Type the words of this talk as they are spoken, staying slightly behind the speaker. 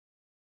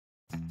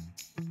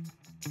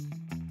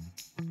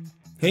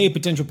Hey,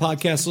 potential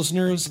podcast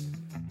listeners.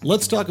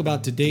 Let's talk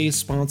about today's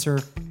sponsor,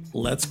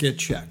 Let's Get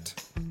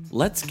Checked.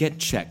 Let's Get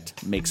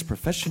Checked makes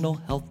professional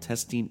health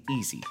testing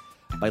easy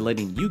by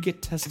letting you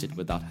get tested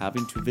without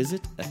having to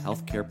visit a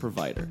healthcare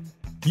provider.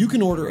 You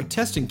can order a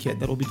testing kit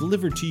that will be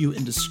delivered to you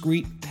in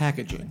discreet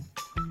packaging.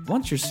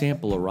 Once your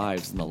sample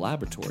arrives in the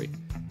laboratory,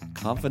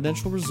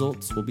 confidential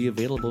results will be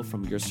available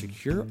from your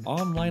secure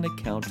online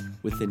account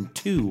within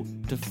 2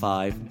 to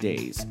 5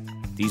 days.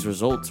 These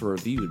results are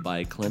reviewed by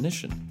a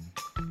clinician,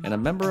 and a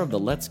member of the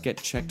Let's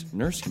Get Checked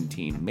nursing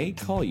team may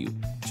call you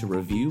to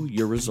review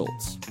your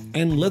results.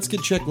 And Let's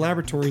Get Checked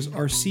laboratories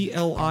are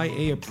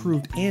CLIA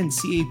approved and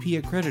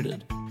CAP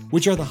accredited,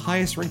 which are the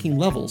highest ranking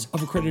levels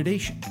of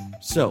accreditation.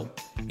 So,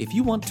 if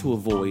you want to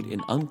avoid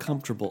an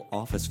uncomfortable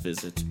office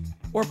visit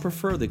or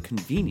prefer the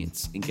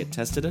convenience and get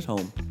tested at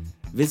home,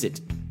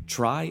 visit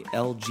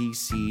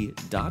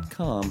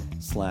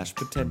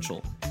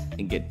trylgc.com/potential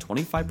and get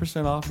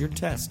 25% off your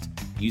test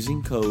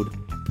using code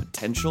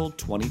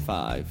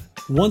POTENTIAL25.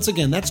 Once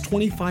again, that's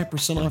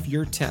 25% off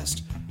your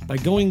test by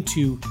going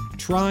to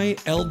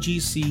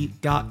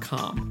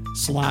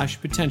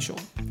trylgc.com/potential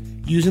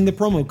using the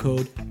promo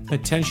code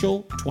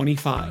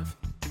POTENTIAL25.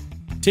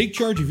 Take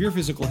charge of your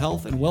physical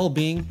health and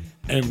well-being,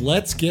 and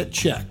let's get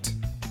checked.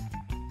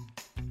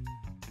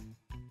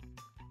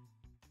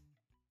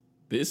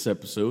 This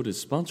episode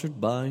is sponsored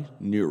by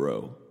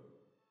Neuro.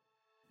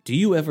 Do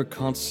you ever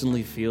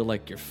constantly feel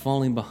like you're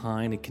falling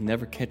behind and can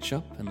never catch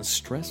up, and the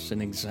stress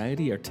and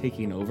anxiety are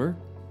taking over?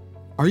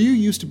 Are you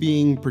used to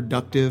being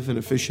productive and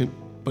efficient,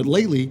 but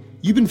lately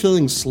you've been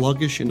feeling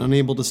sluggish and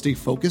unable to stay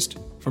focused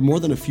for more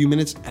than a few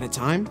minutes at a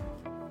time?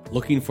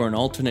 Looking for an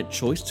alternate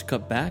choice to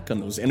cut back on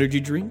those energy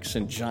drinks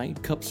and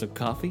giant cups of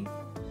coffee?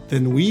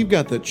 Then we've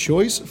got the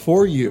choice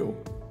for you.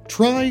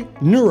 Try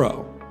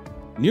Neuro.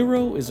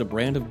 Neuro is a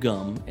brand of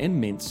gum and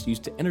mints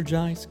used to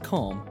energize,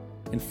 calm,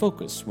 and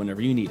focus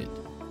whenever you need it.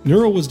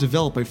 Neuro was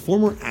developed by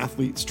former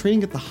athletes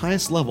training at the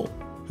highest level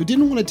who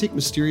didn't want to take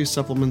mysterious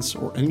supplements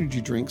or energy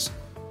drinks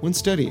when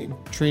studying,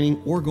 training,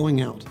 or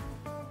going out.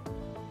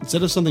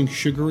 Instead of something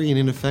sugary and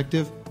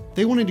ineffective,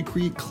 they wanted to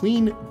create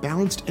clean,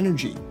 balanced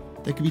energy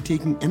that could be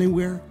taken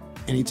anywhere,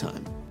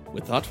 anytime.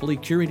 With thoughtfully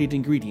curated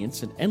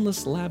ingredients and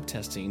endless lab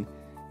testing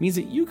means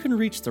that you can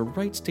reach the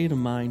right state of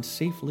mind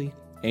safely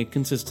and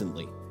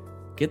consistently.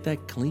 Get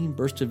that clean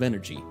burst of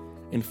energy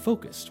and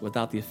focus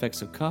without the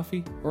effects of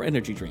coffee or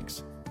energy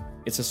drinks.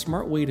 It's a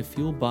smart way to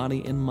fuel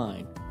body and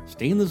mind,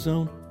 stay in the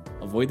zone,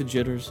 avoid the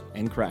jitters,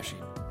 and crashing.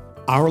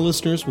 Our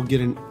listeners will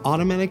get an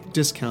automatic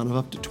discount of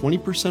up to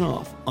 20%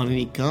 off on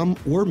any gum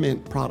or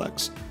mint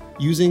products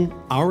using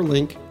our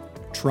link,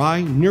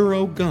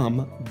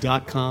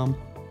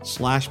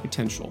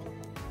 tryneurogum.com/potential.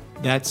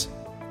 That's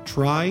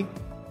try,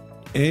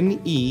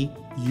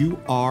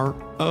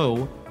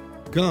 Neuro,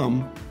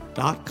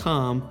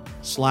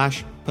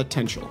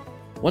 gum.com/potential.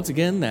 Once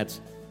again,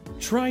 that's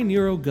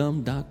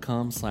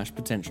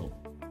tryneurogum.com/potential.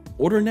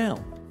 Order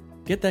now.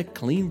 Get that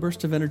clean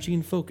burst of energy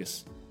and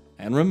focus.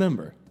 And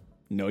remember,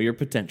 know your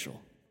potential.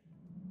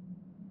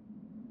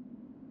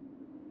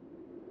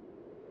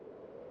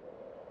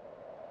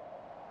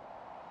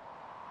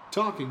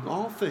 Talking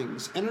all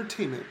things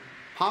entertainment,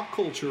 pop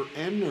culture,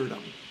 and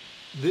nerdom.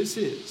 This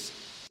is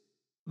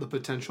the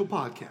Potential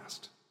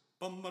Podcast.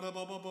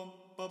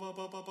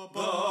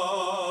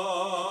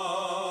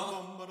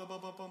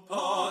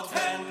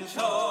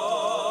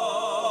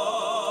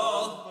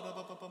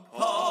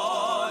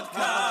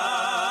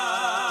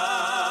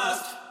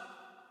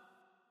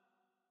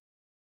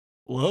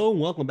 Hello, and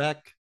welcome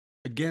back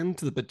again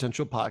to the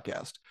Potential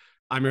Podcast.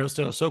 I'm your host,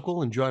 Dennis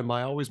Sokol, and joined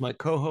by always my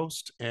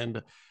co-host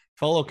and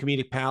fellow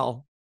comedic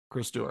pal,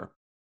 Chris Dewar.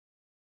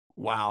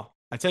 Wow.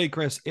 I tell you,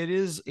 Chris, it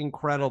is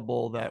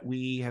incredible that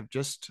we have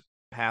just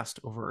passed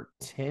over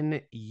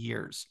 10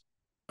 years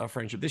of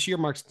friendship. This year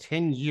marks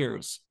 10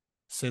 years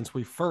since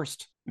we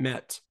first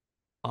met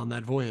on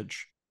that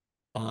voyage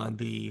on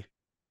the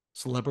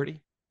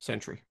Celebrity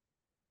Century.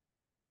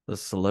 The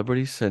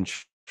Celebrity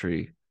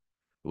Century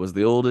was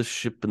the oldest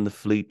ship in the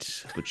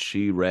fleet, but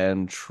she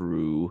ran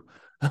true.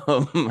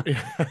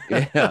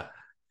 Yeah.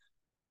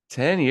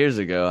 10 years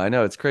ago. I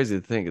know, it's crazy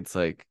to think. It's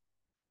like,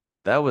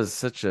 that was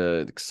such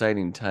an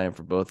exciting time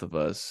for both of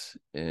us,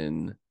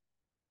 and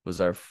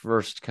was our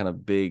first kind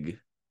of big,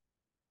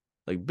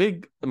 I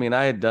mean,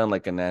 I had done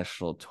like a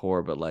national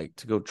tour, but like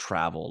to go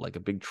travel, like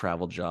a big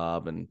travel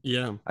job. And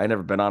yeah, I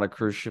never been on a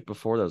cruise ship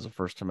before. That was the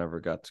first time I ever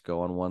got to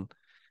go on one.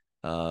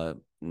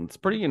 And it's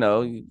pretty,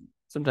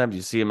 sometimes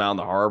you see them out in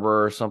the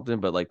harbor or something,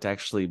 but like to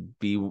actually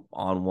be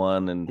on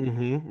one and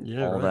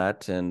all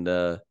that. And,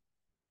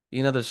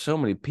 there's so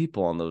many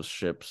people on those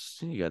ships.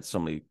 You got so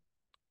many,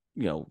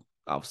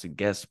 obviously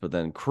guests, but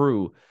then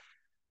crew.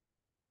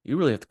 You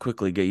really have to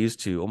quickly get used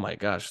to, oh my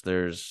gosh,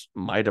 there's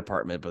my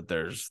department, but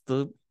there's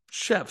the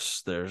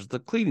chefs, there's the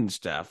cleaning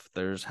staff,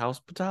 there's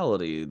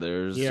hospitality,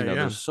 there's,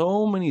 there's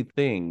so many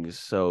things.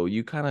 So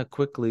you kind of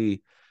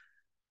quickly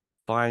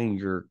find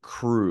your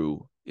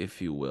crew,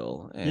 if you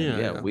will.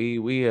 And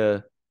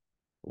we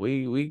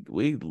we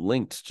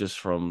linked just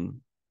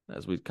from,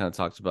 as we kind of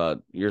talked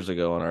about years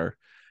ago on our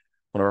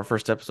one of our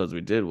first episodes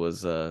we did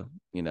was all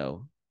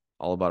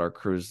about our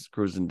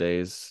cruising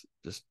days,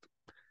 just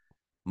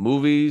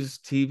movies,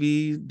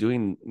 TV,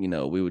 doing,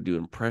 we would do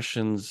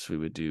impressions, we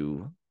would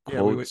do Yeah,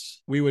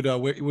 quotes. we would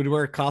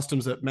wear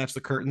costumes that match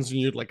the curtains, and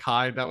you'd like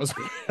hide. That was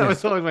that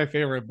was always my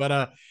favorite.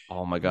 But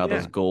Oh my god, yeah,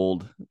 those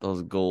gold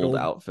gold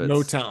outfits.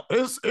 Motown.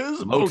 This is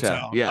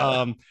Motown, Motown.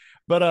 yeah.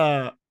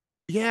 But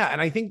yeah,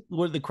 and I think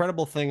what the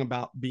credible thing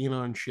about being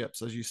on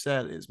ships, as you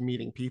said, is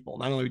meeting people.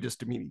 Not only just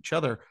to meet each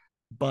other,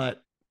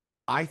 but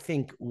I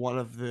think one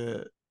of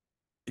the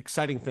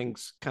exciting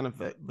things, kind of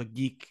the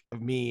geek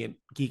of me and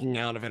geeking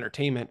out of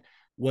entertainment,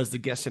 was the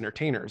guest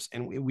entertainers.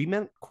 And we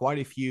met quite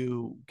a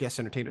few guest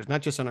entertainers,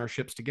 not just on our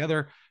ships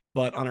together,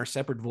 but on our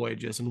separate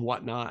voyages and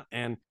whatnot.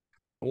 And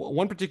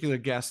one particular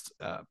guest,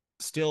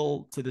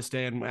 still to this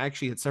day, and I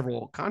actually had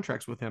several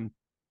contracts with him,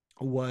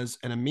 was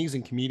an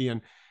amazing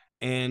comedian.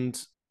 And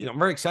I'm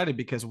very excited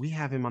because we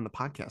have him on the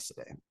podcast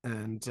today.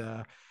 And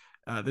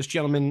this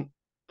gentleman,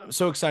 I'm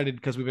so excited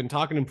because we've been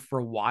talking to him for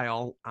a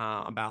while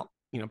about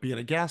being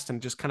a guest,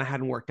 and just kind of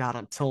hadn't worked out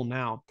until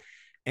now.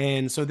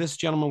 And so this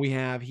gentleman we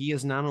have, he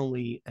is not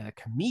only a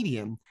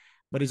comedian,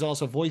 but he's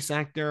also a voice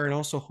actor and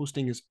also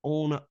hosting his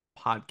own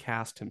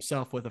podcast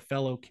himself with a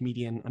fellow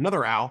comedian,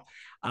 another Al,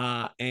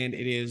 and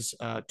it is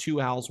Two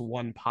Owls,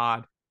 One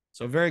Pod.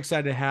 So very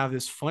excited to have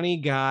this funny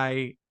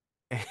guy,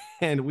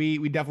 and we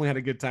definitely had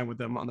a good time with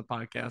them on the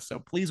podcast. So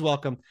please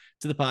welcome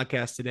to the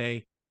podcast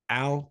today,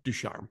 Al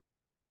Ducharme.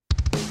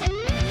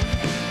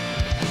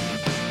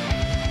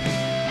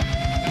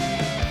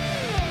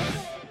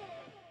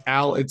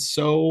 Al, it's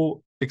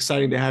so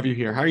exciting to have you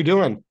here. How are you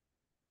doing?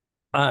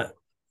 Uh,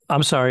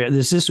 I'm sorry.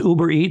 Is this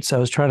Uber Eats? I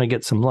was trying to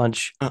get some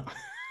lunch.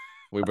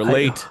 We were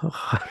late.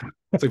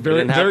 It's like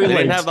very late. They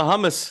didn't have the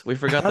hummus. We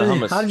forgot the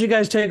hummus. How did you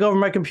guys take over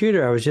my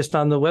computer? I was just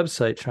on the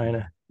website trying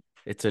to.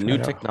 It's a new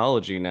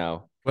technology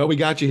now. Well, we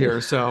got you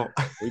here, so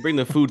we bring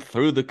the food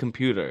through the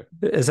computer.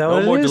 Is that no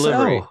what more it is?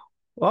 delivery? Oh,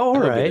 all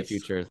That'll right. be the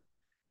future.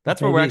 That's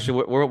what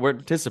we're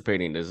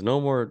anticipating. Is no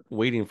more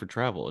waiting for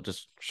travel. It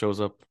just shows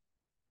up.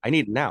 I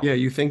need it now. Yeah,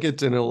 you think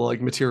it and it'll like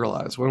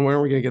materialize. When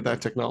are we going to get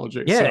that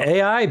technology? Yeah, so.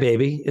 AI,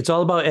 baby. It's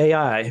all about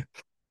AI.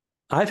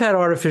 I've had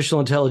artificial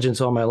intelligence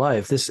all my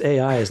life. This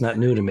AI is not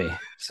new to me.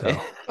 So,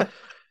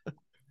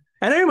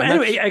 and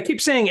anyway, I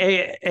keep saying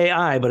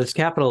AI, but it's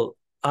capital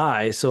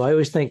I. So I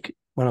always think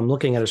when I'm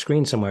looking at a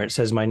screen somewhere, it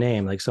says my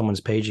name, like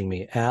someone's paging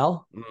me.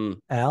 Al?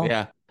 Al?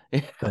 Yeah.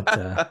 But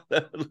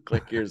that look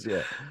like yours,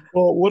 yeah.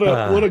 Well, what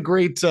a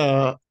great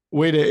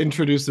way to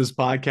introduce this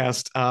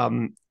podcast.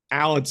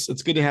 Al,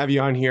 it's good to have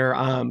you on here.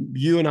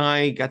 You and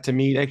I got to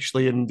meet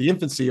actually in the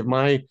infancy of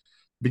my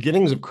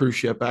beginnings of cruise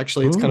ship.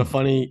 Actually, it's kind of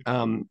funny.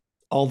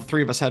 All the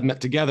three of us had met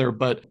together,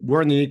 but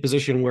we're in the unique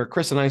position where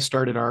Chris and I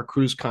started our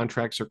cruise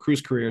contracts or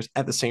cruise careers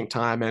at the same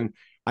time. And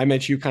I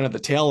met you kind of the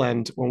tail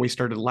end when we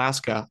started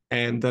Alaska.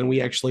 And then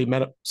we actually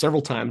met up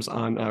several times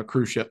on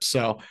cruise ships.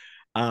 So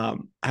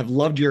I've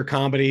loved your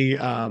comedy.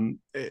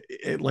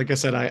 Like I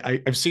said,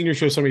 I've seen your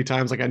show so many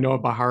times, like I know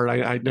it by heart.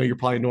 I know you're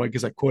probably annoyed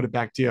because I quoted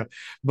back to you,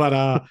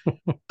 but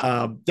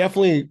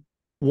definitely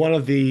one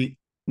of the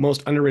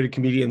most underrated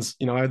comedians,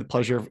 I had the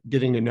pleasure of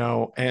getting to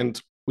know, and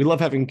we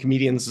love having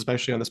comedians,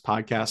 especially on this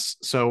podcast.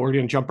 So we're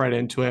going to jump right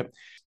into it.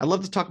 I'd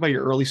love to talk about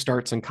your early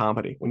starts in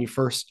comedy. When you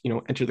first,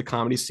 entered the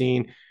comedy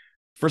scene,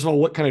 first of all,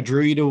 what kind of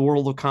drew you to the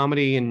world of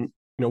comedy, and,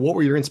 what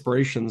were your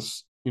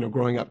inspirations,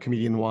 growing up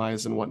comedian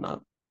wise and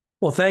whatnot?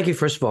 Well, thank you,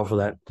 first of all, for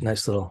that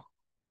nice little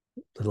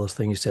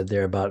thing you said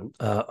there about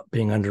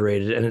being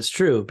underrated. And it's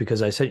true,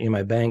 because I sent you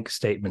my bank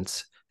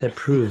statements that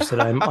proves that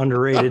I'm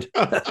underrated.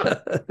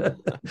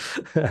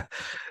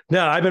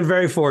 No, I've been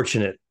very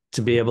fortunate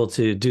to be able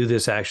to do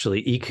this,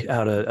 actually eke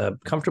out a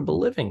comfortable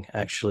living,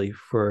 actually,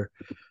 for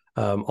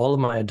all of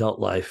my adult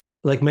life.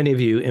 Like many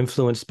of you,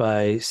 influenced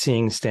by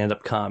seeing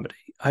stand-up comedy.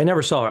 I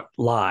never saw it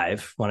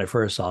live when I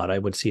first saw it. I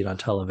would see it on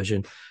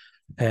television.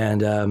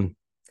 And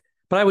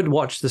but I would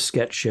watch the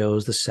sketch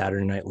shows, the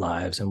Saturday Night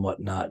Lives and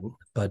whatnot.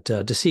 But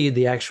to see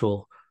the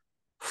actual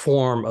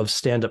form of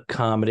stand-up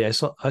comedy, I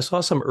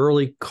saw some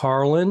early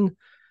Carlin,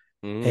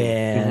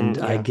 and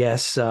I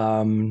guess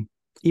even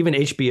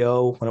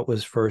HBO when it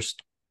was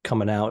first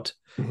coming out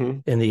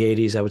in the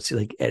 80s. I would see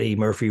like Eddie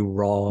Murphy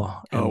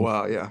Raw. Oh,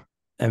 wow, yeah.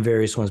 And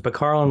various ones. But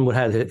Carlin would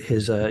have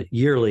his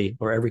yearly,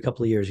 or every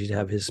couple of years, he'd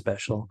have his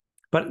special.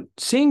 But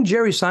seeing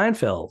Jerry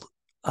Seinfeld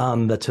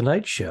on The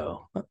Tonight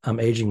Show, I'm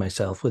aging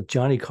myself, with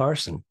Johnny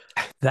Carson,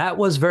 that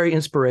was very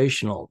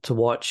inspirational to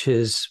watch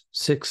his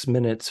 6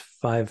 minutes,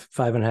 five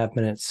and a half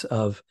minutes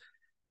of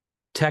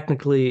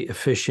technically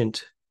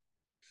efficient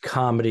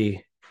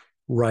comedy,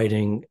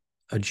 writing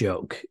a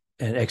joke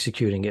and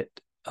executing it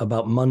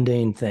about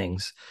mundane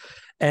things.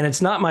 And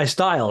it's not my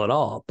style at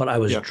all, but I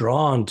was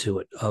drawn to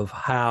it, of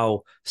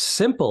how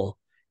simple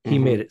he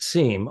made it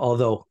seem,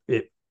 although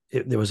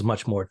there was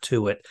much more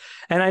to it.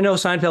 And I know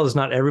Seinfeld is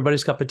not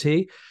everybody's cup of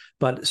tea,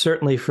 but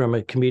certainly from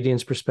a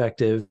comedian's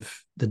perspective,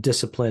 the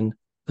discipline,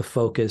 the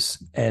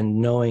focus,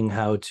 and knowing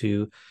how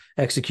to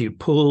execute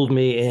pulled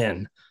me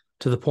in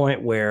to the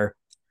point where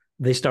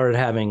they started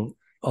having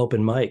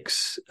open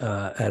mics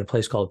at a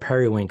place called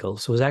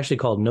Periwinkles. So it was actually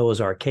called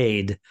Noah's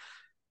Arcade.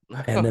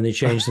 And then they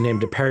changed the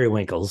name to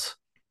Periwinkles.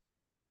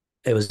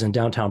 It was in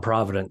downtown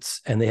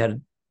Providence, and they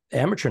had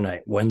amateur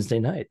night Wednesday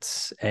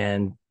nights.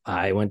 And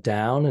I went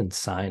down and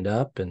signed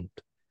up, and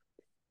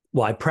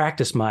I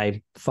practiced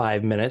my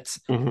 5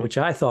 minutes, which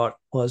I thought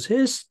was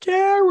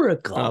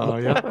hysterical. Oh,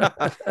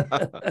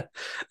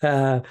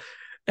 yeah.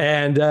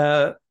 And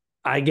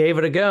I gave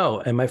it a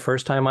go. And my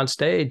first time on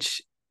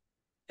stage,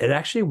 it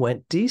actually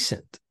went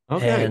decent.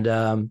 Okay.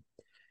 And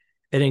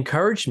it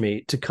encouraged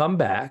me to come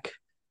back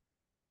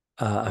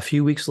a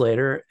few weeks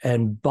later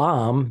and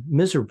bomb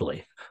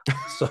miserably.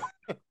 So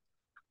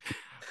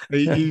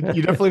you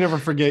definitely never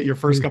forget your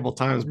first couple of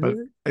times, but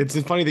it's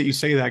funny that you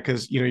say that,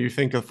 because you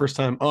think the first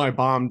time, oh, I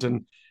bombed,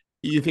 and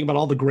you think about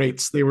all the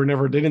greats. They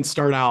didn't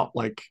start out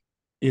like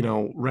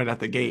right at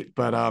the gate,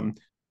 but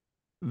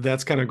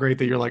that's kind of great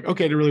that you're like,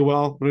 okay, I did really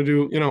well. I'm gonna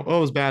do, oh, it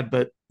was bad,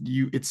 but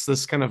it's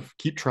this kind of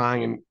keep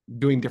trying and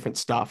doing different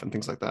stuff and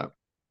things like that.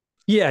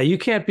 Yeah, you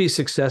can't be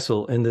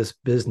successful in this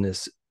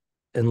business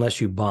unless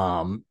you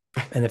bomb.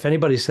 And if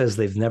anybody says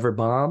they've never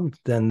bombed,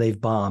 then they've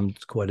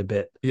bombed quite a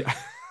bit. Yeah.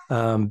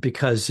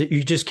 Because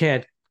you just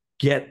can't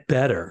get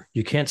better.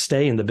 You can't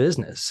stay in the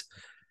business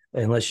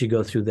unless you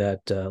go through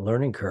that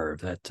learning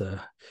curve.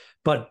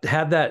 But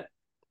have that,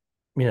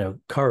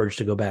 courage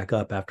to go back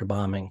up after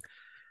bombing.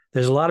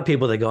 There's a lot of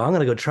people that go, I'm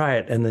going to go try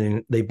it, and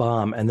then they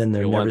bomb, and then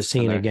they're never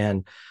seen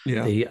again.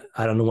 Yeah.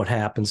 I don't know what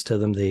happens to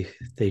them.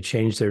 They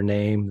change their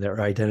name, their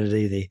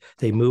identity.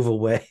 They move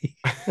away.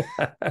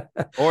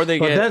 Or they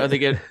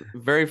get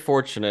very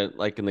fortunate,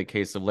 like in the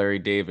case of Larry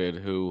David,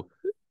 who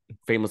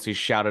famously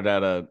shouted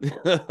at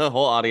a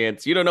whole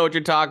audience, "You don't know what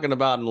you're talking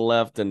about," and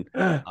left, and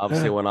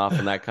obviously went off,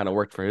 and that kind of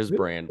worked for his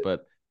brand.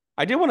 But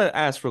I did want to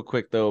ask real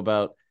quick though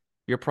about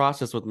your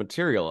process with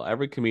material.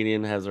 Every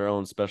comedian has their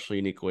own special,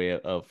 unique way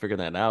of figuring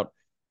that out.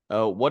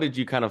 What did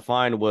you kind of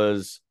find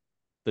was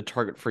the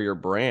target for your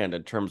brand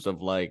in terms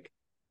of like,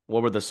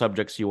 what were the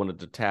subjects you wanted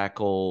to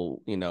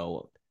tackle?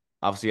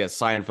 Obviously, as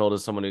Seinfeld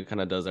is someone who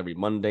kind of does every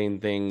mundane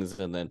things,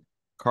 and then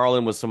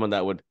Carlin was someone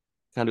that would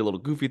kind of do little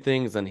goofy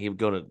things, and he would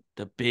go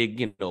to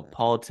big,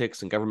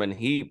 politics and government.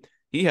 He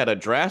had a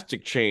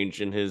drastic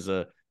change in his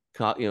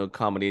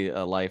comedy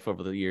life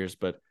over the years.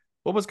 But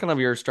what was kind of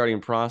your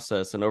starting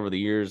process, and over the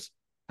years,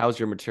 how's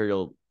your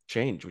material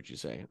changed, would you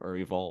say, or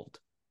evolved?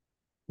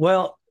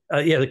 Well,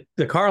 the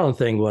Carlin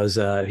thing was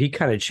he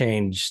kind of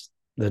changed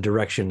the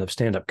direction of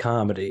stand-up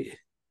comedy,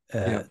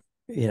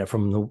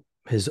 from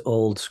his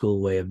old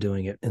school way of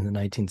doing it in the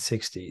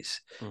 1960s.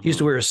 He used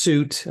to wear a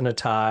suit and a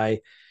tie,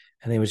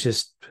 and he was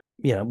just,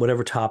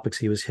 whatever topics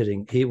he was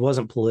hitting. He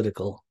wasn't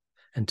political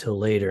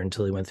until he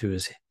went through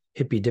his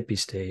hippy dippy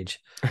stage.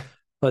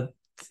 But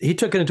he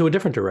took it into a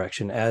different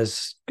direction,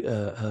 as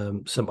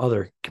some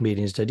other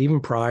comedians did. Even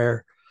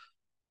Pryor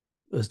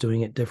was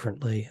doing it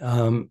differently.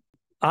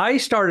 I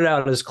started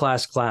out as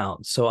class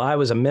clown. So I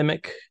was a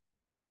mimic.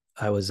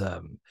 I was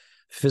a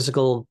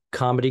physical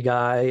comedy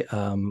guy.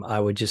 I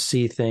would just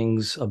see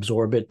things,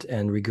 absorb it,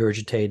 and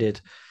regurgitate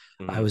it.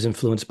 I was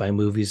influenced by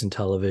movies and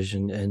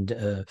television,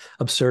 and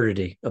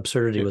absurdity.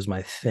 Absurdity was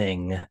my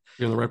thing.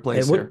 You're in the right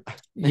place here.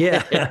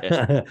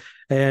 Yeah.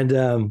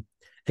 And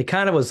it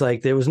kind of was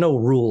like there was no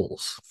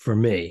rules for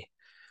me.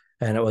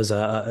 And it was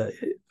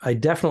I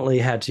definitely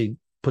had to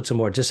put some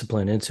more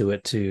discipline into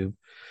it to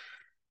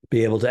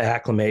be able to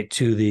acclimate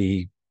to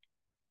the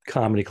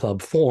comedy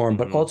club form.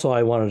 But also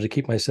I wanted to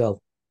keep myself,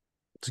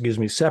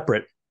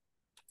 separate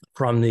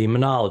from the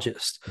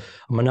monologist.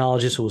 A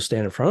monologist who will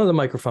stand in front of the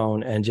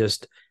microphone and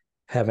just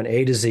have an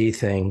A to Z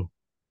thing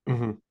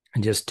and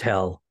just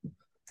tell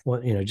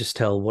what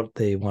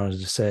they wanted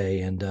to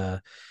say.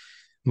 And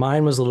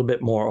mine was a little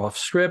bit more off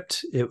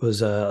script. It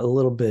was a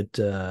little bit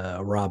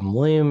Robin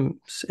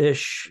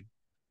Williams-ish.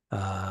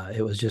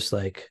 It was just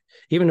like,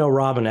 even though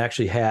Robin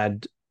actually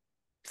had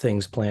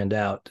things planned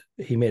out,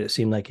 he made it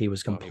seem like he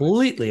was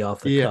completely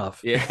off the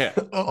cuff. Yeah.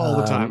 All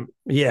the time.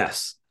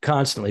 Yes,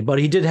 constantly. But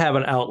he did have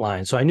an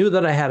outline. So I knew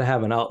that I had to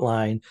have an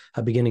outline,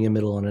 a beginning, a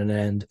middle, and an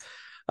end.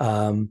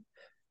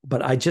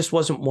 But I just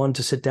wasn't one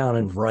to sit down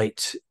and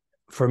write.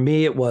 For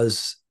me, it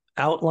was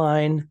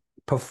outline,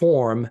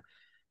 perform,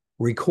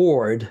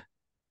 record.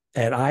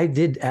 And I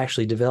did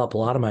actually develop a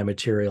lot of my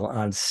material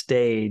on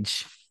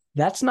stage.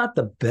 That's not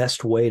the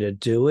best way to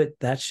do it.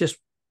 That's just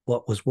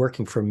what was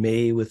working for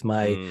me with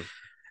my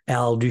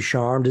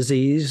Ducharme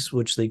disease,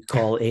 which they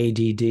call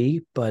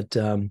ADD. But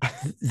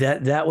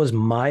that was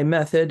my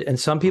method. And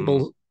some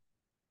people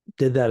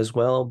did that as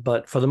well.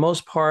 But for the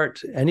most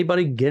part,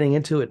 anybody getting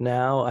into it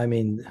now, I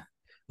mean,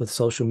 with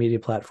social media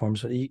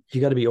platforms, you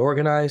got to be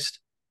organized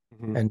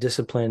and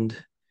disciplined,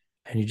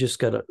 and you just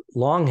got a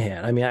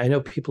longhand. I mean, I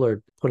know people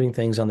are putting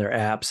things on their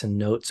apps and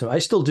notes. So I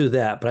still do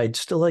that, but I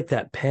still like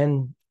that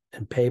pen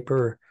and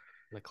paper.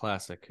 The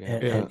classic.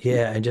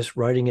 And just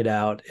writing it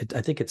out. I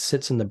think it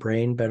sits in the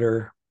brain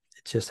better.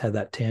 It just had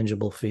that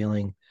tangible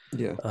feeling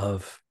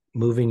of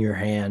moving your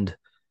hand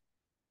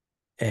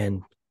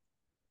and,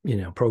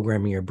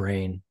 programming your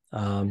brain.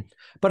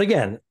 But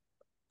again,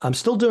 I'm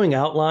still doing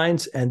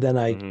outlines, and then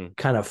I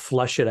kind of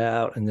flush it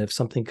out. And if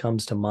something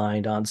comes to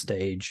mind on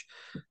stage,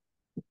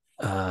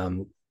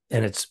 and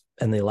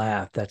they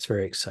laugh, that's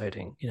very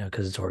exciting,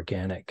 because it's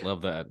organic.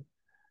 Love that.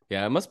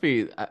 Yeah, it must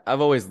be.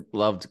 I've always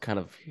loved kind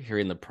of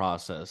hearing the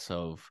process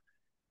of,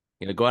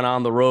 going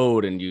on the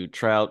road and you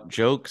try out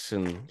jokes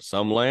and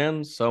some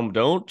land, some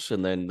don't.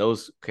 And then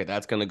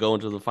that's going to go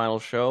into the final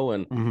show.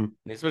 And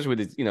especially with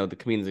these, the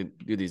comedians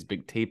that do these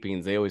big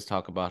tapings, they always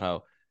talk about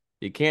how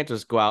you can't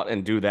just go out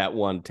and do that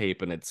one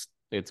tape and it's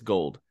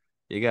gold.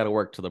 You got to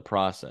work to the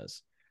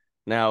process.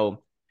 Now,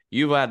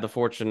 you've had the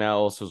fortune now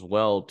also as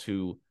well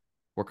to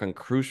work on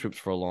cruise ships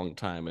for a long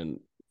time. And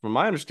from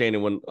my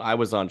understanding, when I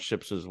was on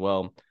ships as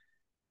well,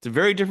 it's a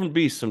very different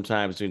beast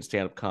sometimes doing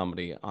stand-up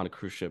comedy on a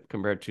cruise ship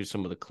compared to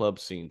some of the club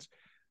scenes.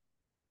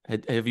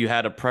 Have you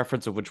had a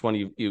preference of which one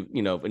you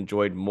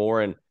enjoyed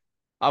more? And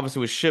obviously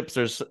with ships,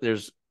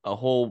 there's a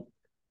whole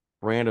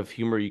brand of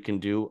humor you can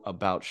do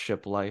about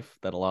ship life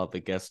that a lot of the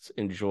guests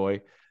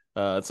enjoy.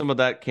 Some of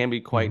that can be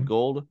quite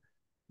gold.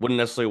 Wouldn't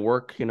necessarily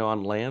work,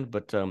 on land,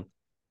 but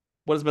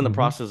what has been the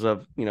process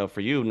of,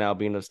 for you now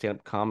being a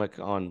stand-up comic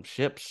on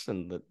ships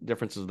and the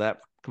differences of that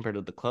compared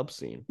to the club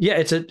scene? Yeah,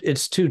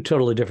 it's two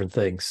totally different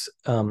things.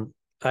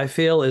 I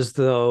feel as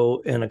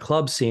though in a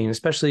club scene,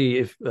 especially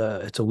if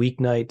it's a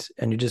weeknight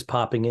and you're just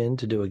popping in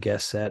to do a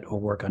guest set or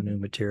work on new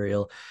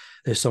material,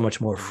 there's so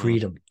much more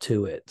freedom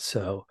to it.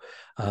 So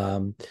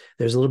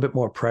there's a little bit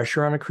more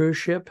pressure on a cruise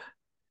ship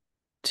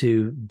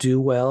to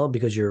do well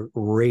because you're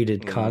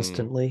rated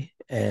constantly,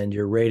 and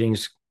your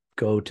ratings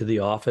go to the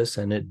office,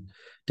 and it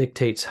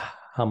dictates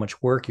how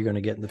much work you're going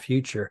to get in the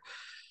future.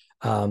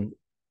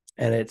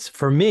 And it's,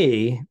 for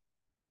me,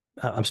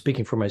 I'm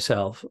speaking for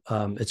myself,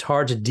 it's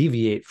hard to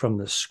deviate from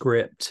the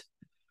script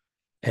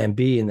and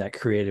be in that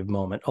creative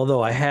moment.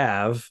 Although I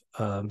have,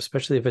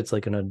 especially if it's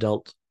like an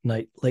adult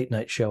late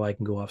night show, I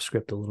can go off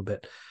script a little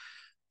bit.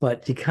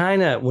 But you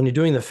kind of, when you're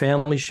doing the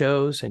family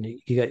shows, and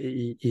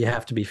you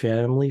have to be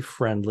family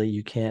friendly.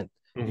 You can't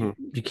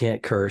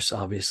curse,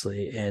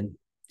 obviously, and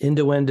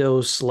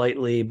innuendo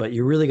slightly, but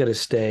you really got to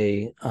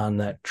stay on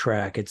that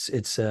track. It's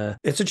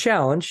a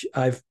challenge.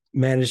 I've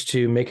managed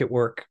to make it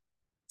work,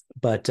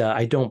 but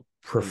I don't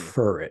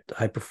prefer it.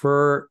 I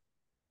prefer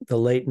the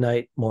late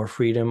night, more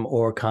freedom,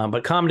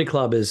 but comedy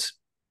club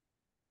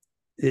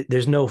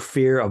there's no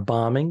fear of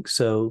bombing,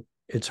 so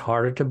it's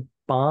harder to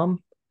bomb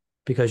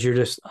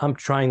because I'm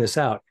trying this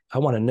out. I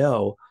want to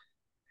know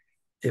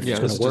if it's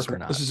going to work or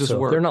not. This is just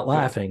work. If they're not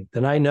laughing,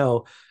 then I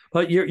know.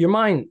 But your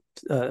mind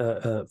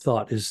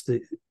thought is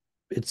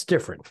it's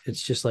different.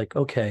 It's just like,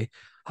 okay,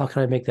 how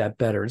can I make that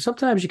better? And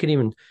sometimes you can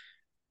even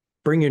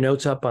bring your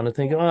notes up on a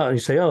thing. Oh, and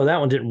you say, oh, that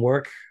one didn't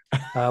work.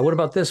 What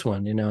about this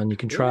one? And you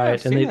can try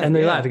it. And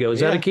they laugh. You go, is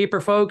that a keeper,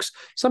 folks?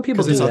 Some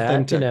people do that.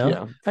 Authentic,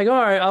 I go,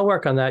 all right, I'll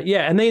work on that.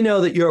 Yeah. And they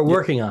know that you're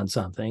working on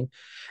something.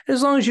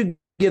 As long as you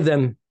give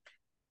them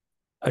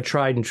a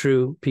tried and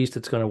true piece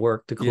that's going to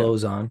work to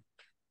close on,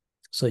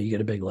 so you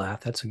get a big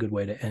laugh. That's a good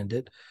way to end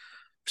it.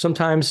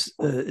 Sometimes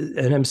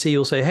an MC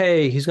will say,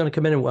 hey, he's going to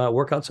come in and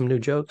work out some new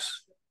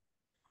jokes.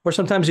 Or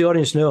sometimes the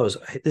audience knows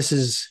this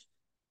is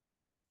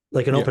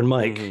like an open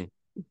mic.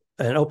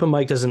 An open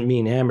mic doesn't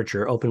mean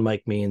amateur. Open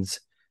mic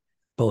means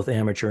both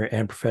amateur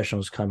and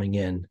professionals coming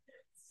in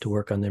to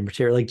work on their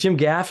material. Like Jim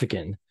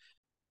Gaffigan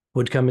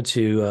would come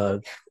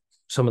into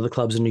some of the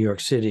clubs in New York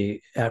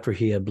City after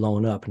he had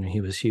blown up and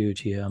he was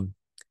huge.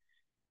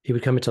 He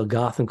would come into a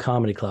Gotham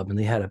Comedy Club, and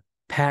they had a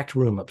packed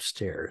room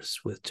upstairs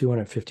with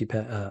 250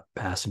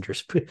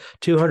 passengers,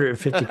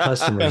 250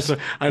 customers.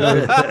 I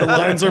know the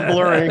lines are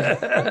blurring.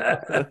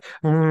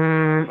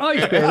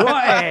 Ice cream,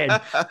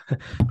 right?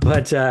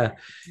 But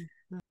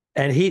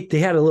and they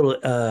had a little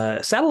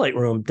satellite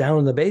room down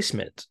in the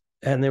basement,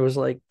 and there was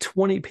like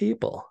 20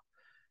 people,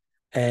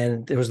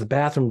 and there was the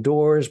bathroom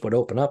doors would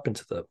open up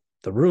into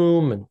the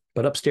room,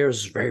 but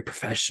upstairs is very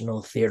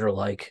professional theater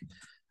like,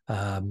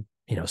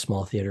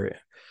 small theater,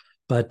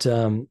 but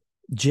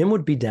Jim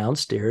would be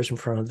downstairs in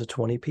front of the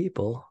 20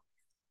 people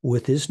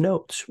with his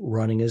notes,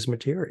 running his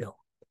material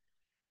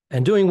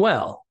and doing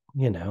well,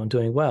 And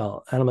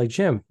I'm like,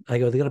 Jim, I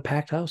go, they got a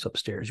packed house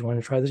upstairs. You want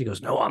to try this? He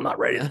goes, no, I'm not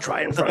ready to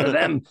try it in front of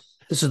them.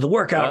 This is the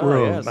workout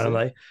room. Yes. And I'm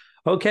like,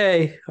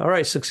 okay, all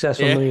right,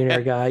 successful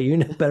millionaire guy. You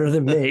know better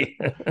than me.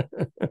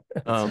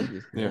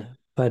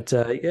 But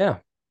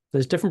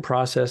there's different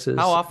processes.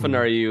 How often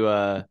are you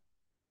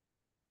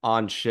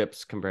on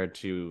ships compared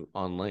to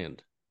on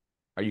land?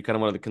 Are you kind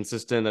of one of the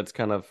consistent that's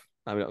kind of,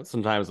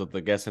 sometimes with the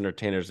guest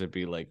entertainers, it'd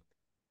be like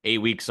 8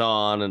 weeks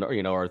on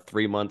or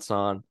 3 months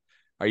on.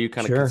 Are you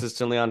kind of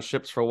consistently on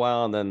ships for a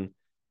while and then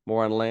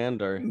more on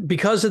land? Or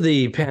because of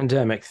the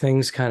pandemic,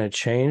 things kind of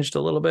changed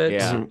a little bit.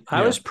 Yeah.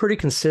 I was pretty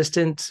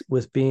consistent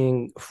with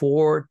being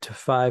 4 to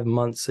 5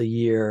 months a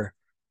year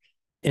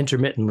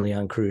intermittently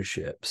on cruise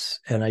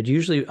ships. And I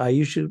usually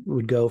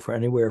would go for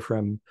anywhere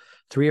from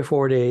 3 or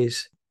 4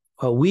 days.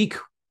 A week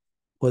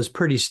was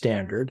pretty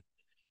standard.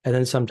 And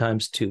then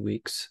sometimes 2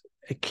 weeks.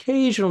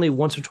 occasionally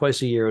once or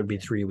twice a year, it would be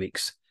 3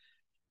 weeks.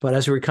 But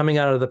as we were coming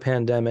out of the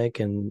pandemic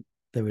and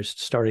they were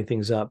starting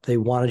things up, they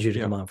wanted you to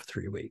come on for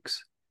 3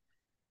 weeks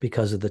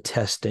because of the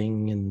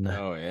testing and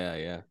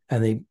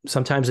and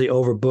sometimes they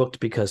overbooked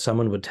because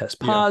someone would test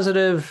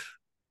positive,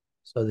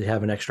 so they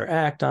have an extra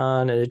act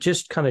on, and it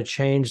just kind of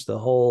changed the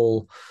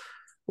whole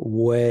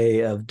way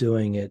of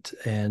doing it.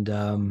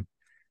 And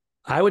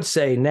I would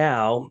say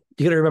now,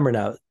 you got to remember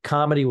now,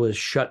 comedy was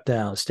shut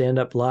down.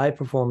 Stand-up live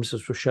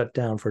performances were shut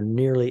down for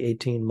nearly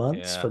 18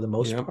 months for the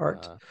most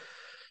part.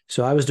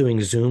 So I was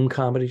doing Zoom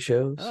comedy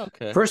shows. Oh,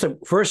 okay.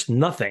 First,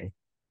 nothing.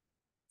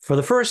 For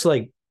the first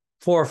 4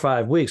 or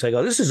 5 weeks, I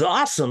go, this is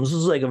awesome. This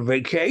is like a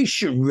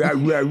vacation. Rah,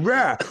 rah,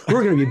 rah.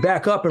 We're going to be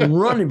back up and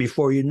running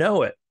before you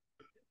know it.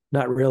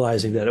 Not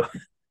realizing that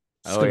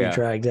it's going to be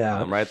dragged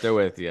out. I'm right there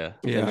with you. Yeah,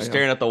 you're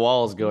staring at the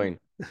walls going,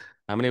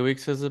 how many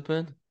weeks has it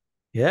been?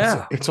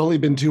 Yeah. It's only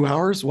been 2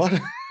 hours? What?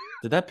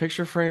 Did that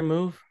picture frame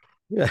move?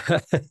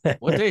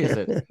 What day is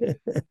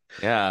it?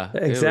 Yeah,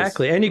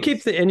 exactly. And you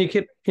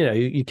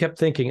kept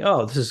thinking,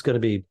 oh, this is going to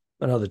be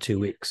another 2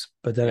 weeks,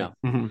 but then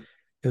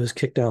it was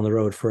kicked down the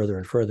road further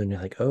and further, and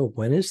you're like, oh,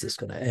 when is this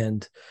going to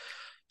end?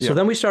 So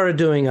then we started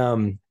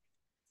doing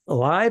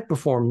live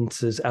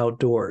performances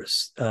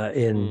outdoors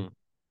in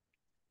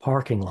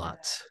parking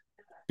lots,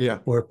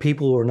 where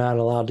people were not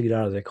allowed to get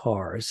out of their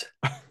cars.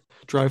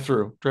 Drive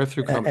through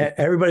comedy.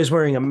 Everybody's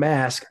wearing a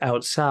mask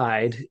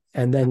outside,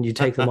 and then you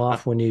take them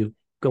off when you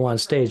go on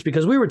stage,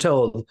 because we were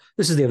told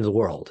this is the end of the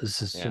world.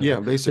 This is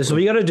basically this is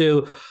what you got to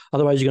do,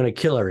 otherwise you're going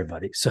to kill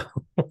everybody. So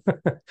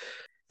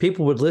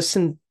people would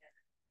listen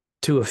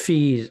to a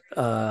feed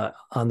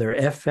on their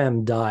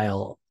FM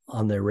dial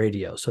on their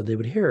radio, so they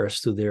would hear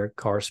us through their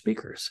car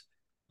speakers.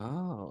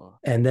 Oh,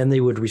 and then they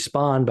would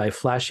respond by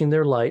flashing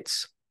their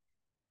lights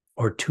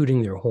or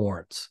tooting their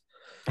horns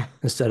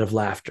instead of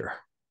laughter.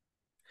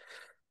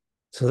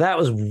 So that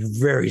was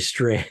very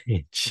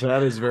strange.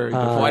 That is very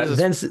different.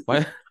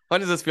 Why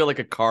does this feel like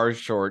a car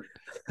short?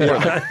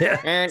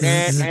 I'm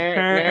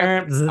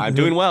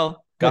doing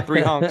well. Got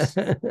 3 honks.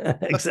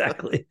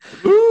 Exactly.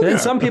 Then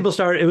some people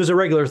started, it was a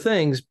regular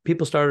thing.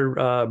 People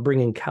started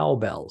bringing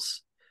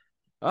cowbells.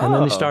 And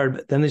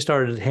then they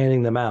started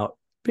handing them out.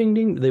 Bing,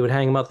 ding. They would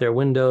hang them out their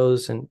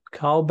windows, and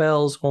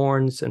cowbells,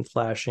 horns, and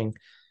flashing.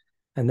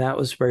 And that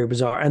was very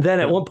bizarre. And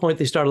then at one point,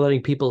 they started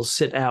letting people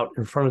sit out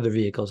in front of their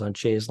vehicles on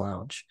chaise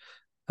lounge,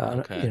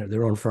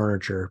 their own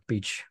furniture,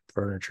 beach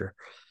furniture.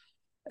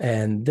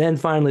 And then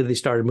finally, they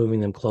started moving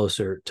them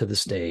closer to the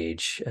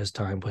stage as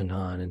time went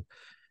on.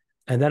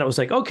 And then it was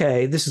like,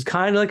 okay, this is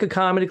kind of like a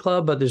comedy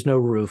club, but there's no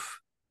roof.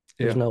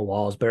 There's no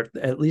walls, but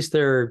at least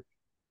they're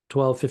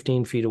 12,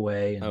 15 feet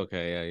away.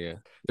 Okay,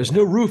 There's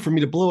no roof for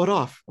me to blow it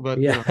off. But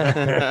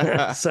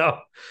So,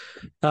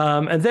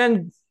 and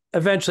then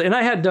eventually, and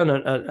I had done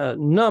a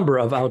number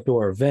of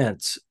outdoor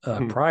events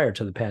prior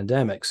to the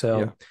pandemic.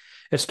 So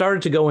it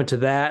started to go into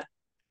that.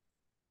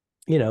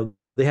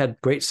 They had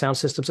great sound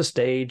systems, a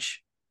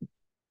stage,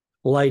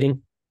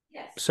 lighting.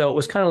 Yes. So it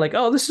was kind of like,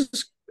 oh,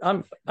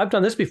 I've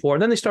done this before.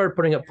 And then they started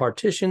putting up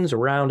partitions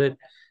around it.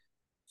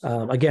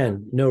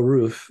 Again, no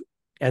roof.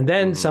 And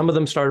then some of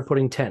them started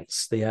putting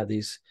tents. They had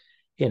these,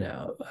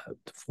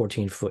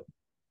 14-foot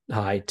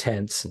high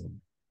tents,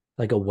 and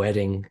like a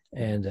wedding.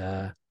 And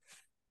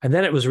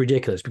then it was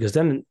ridiculous, because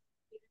then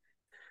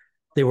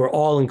they were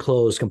all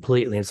enclosed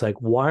completely. It's like,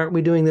 why aren't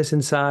we doing this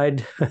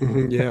inside?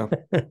 Yeah.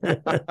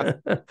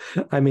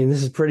 I mean,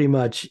 this is pretty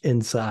much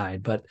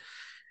inside, but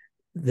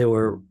there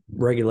were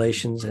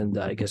regulations, and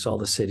I guess all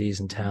the cities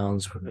and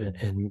towns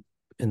in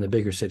the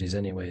bigger cities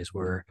anyways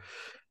were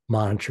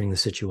monitoring the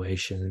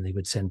situation, and they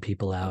would send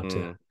people out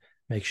to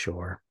make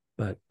sure.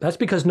 But that's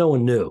because no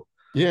one knew.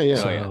 Yeah.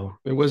 So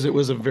it was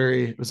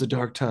a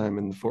dark time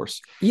in the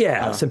force.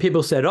 Yeah. Some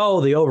people said, oh,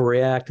 they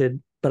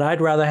overreacted, but I'd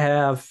rather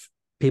have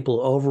people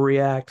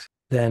overreact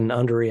than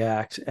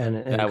underreact. And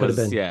it could have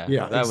been. Yeah,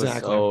 that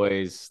exactly. Was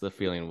always the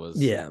feeling was.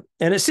 Yeah.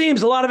 And it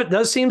seems a lot of it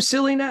does seem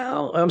silly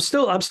now. I'm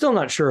still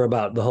not sure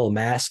about the whole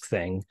mask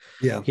thing.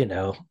 Yeah.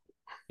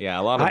 Yeah,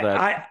 a lot of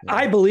that.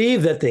 I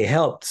believe that they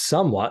helped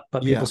somewhat,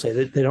 but people say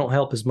that they don't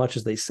help as much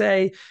as they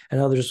say, and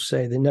others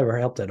say they never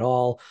helped at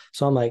all.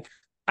 So I'm like,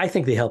 I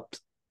think they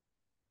helped.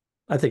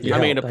 I think they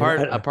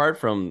helped. Apart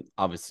from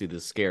obviously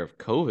the scare of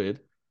COVID,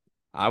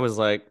 I was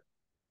like,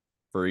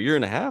 for a year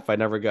and a half, I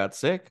never got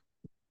sick.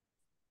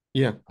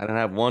 Yeah, I didn't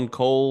have one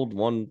cold,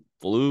 one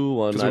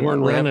flu, because we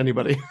weren't around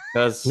anybody.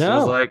 Because it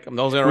was like I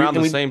wasn't around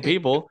the same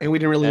people, and we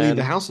didn't really leave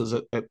the houses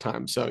at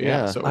times. So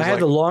so I had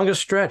the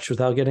longest stretch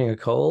without getting a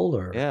cold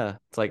or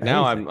it's like anything.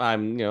 Now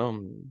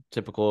I'm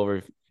typical over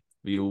a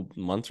few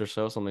months or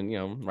so. Something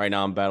right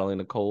now I'm battling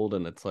a cold,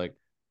 and it's like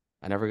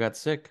I never got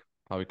sick,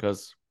 probably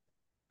because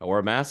I wore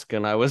a mask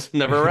and I was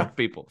never around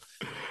people.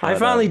 I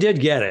finally did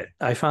get it.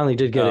 I finally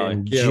did get it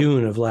in yeah.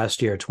 June of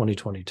last year,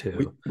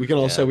 2022. We can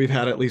all say we've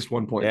had at least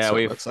one point. Yeah,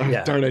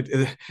 darn it.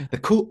 The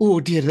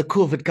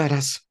COVID got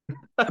us.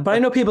 But I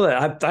know people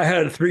that I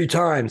had it 3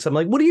 times. I'm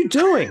like, what are you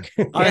doing?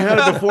 I had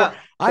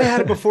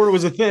it before it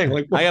was a thing.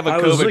 Like I have a I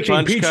was COVID licking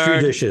punch Peachtree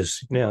card.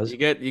 dishes. Yeah, You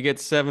get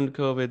 7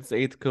 COVIDs,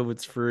 8th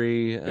COVID's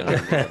free.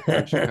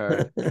 Punch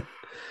card.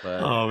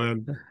 But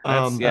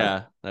oh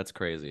man, that's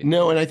crazy.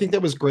 No, and I think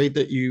that was great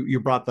that you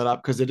brought that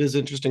up, because it is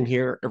interesting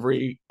here.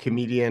 Every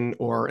comedian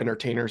or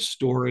entertainer's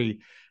story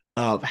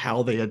of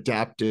how they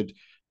adapted,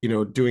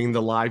 doing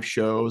the live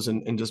shows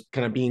and just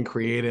kind of being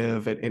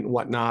creative and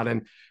whatnot.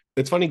 And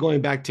it's funny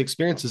going back to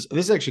experiences.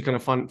 This is actually kind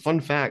of fun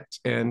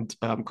fact. And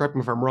correct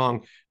me if I'm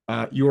wrong.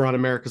 You were on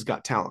America's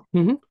Got Talent,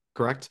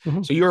 correct?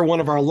 Mm-hmm. So you're one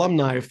of our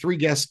alumni of 3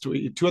 guests,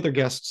 2 other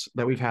guests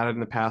that we've had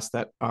in the past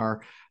that are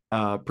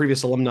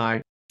previous alumni.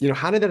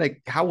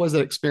 How was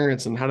that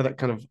experience, and how did that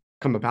kind of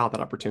come about,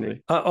 that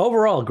opportunity?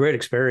 Overall, great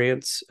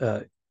experience,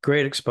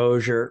 great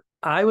exposure.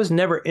 I was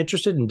never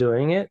interested in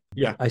doing it.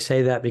 Yeah. I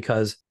say that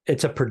because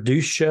it's a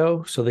produced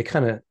show, so they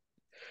kind of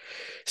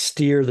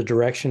steer the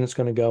direction it's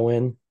going to go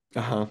in.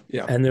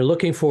 Yeah. And they're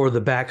looking for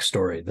the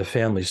backstory, the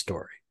family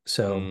story.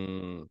 So,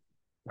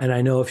 and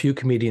I know a few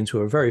comedians who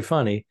are very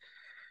funny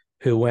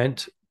who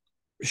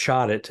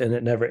shot it, and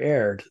it never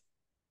aired.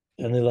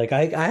 And they're like,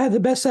 I had the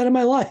best set of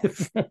my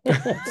life.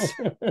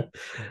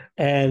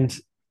 And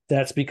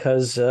that's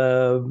because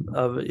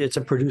it's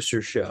a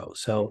producer show.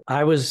 So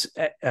I was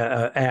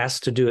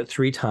asked to do it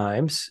 3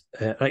 times.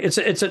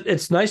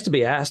 It's nice to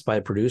be asked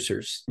by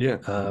producers. Yeah.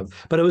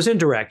 But it was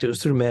indirect. It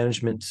was through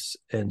management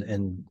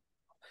and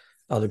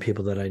other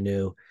people that I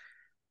knew.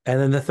 And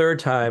then the 3rd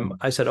time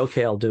I said,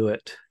 okay, I'll do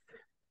it.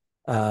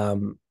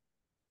 But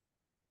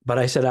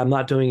I said, I'm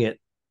not doing it.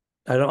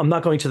 I'm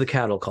not going to the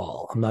cattle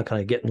call. I'm not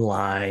going to get in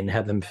line,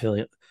 have them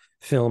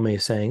film me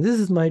saying, this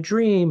is my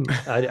dream.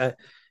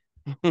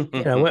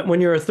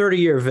 When you're a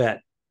 30-year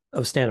vet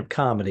of stand-up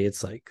comedy,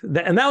 it's like,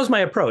 and that was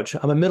my approach.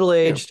 I'm a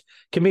middle-aged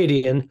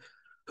comedian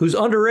who's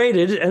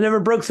underrated and never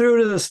broke through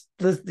to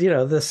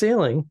the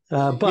ceiling.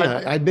 But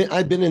yeah,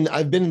 I've been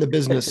in the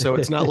business, so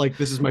it's not like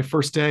this is my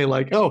first day.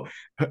 Like, oh,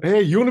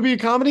 hey, you want to be a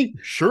comedy?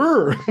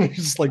 Sure.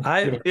 Just like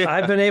I've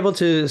been able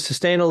to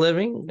sustain a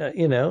living,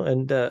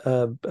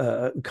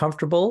 and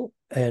comfortable,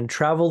 and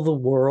travel the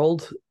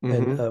world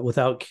and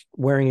without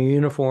wearing a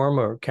uniform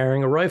or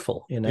carrying a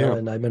rifle.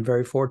 And I've been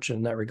very fortunate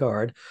in that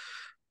regard.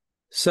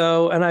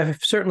 So, and I've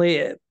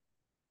certainly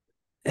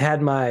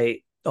had my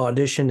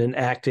audition and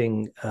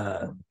acting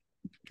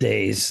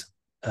days.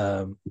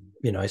 I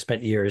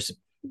spent years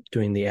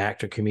doing the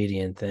actor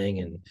comedian thing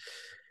and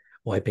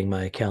wiping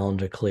my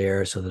calendar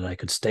clear so that I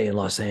could stay in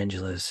Los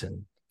Angeles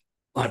and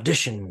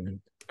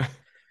audition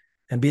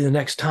and be the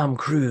next Tom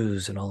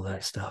Cruise and all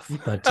that stuff.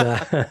 But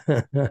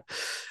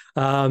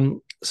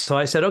so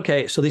I said,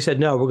 okay. So they said,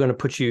 no, we're going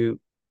to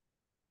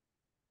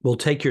we'll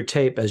take your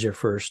tape as your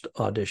first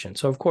audition.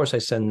 So of course I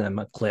send them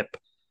a clip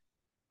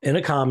in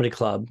a comedy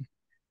club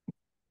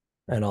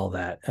and all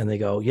that. And they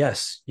go,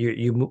 yes,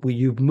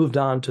 you've moved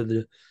on to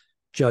the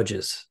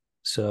judges.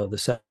 So the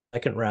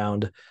second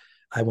round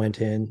I went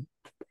in,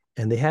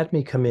 and they had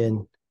me come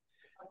in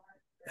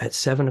at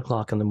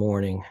 7:00 in the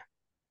morning.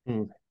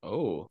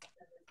 Oh.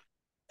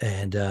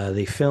 And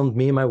they filmed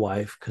me and my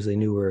wife because they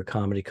knew we were a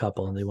comedy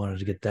couple and they wanted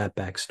to get that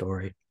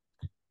backstory.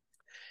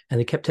 And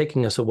they kept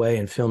taking us away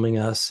and filming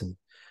us. And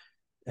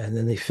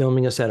then they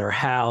filming us at our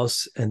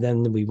house. And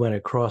then we went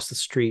across the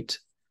street.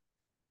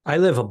 I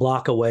live a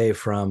block away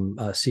from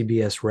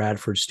CBS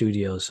Radford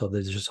Studios. So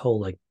there's this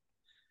whole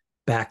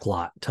back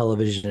lot,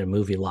 television and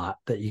movie lot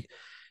that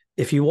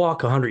if you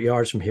walk 100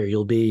 yards from here,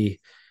 you'll be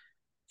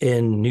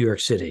in New York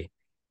City.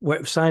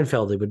 Where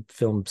Seinfeld, they would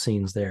film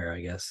scenes there,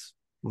 I guess,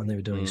 when they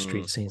were doing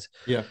street scenes.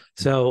 Yeah.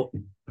 So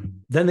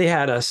then they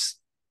had us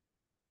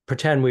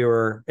pretend we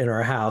were in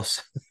our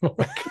house.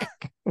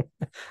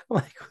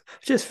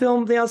 Just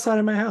film the outside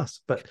of my house,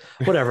 but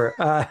whatever.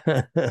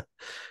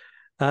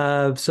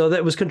 So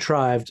that was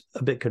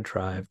a bit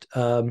contrived.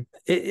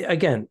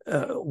 Again,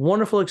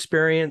 wonderful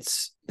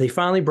experience. They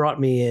finally brought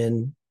me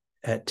in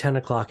at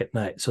 10:00 at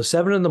night. So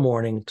 7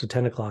 a.m. to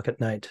 10:00 at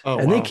night. Oh,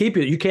 and wow. They keep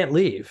you. You can't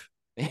leave.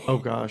 Oh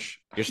gosh.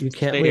 You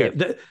can't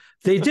leave.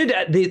 They did.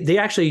 They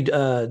actually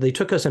they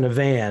took us in a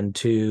van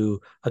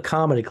to a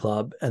comedy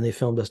club and they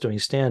filmed us doing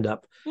stand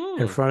up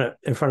in front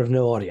of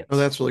no audience. Oh,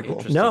 that's really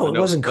cool. No, it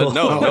wasn't cool.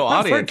 No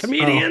audience. For a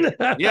comedian.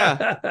 Oh,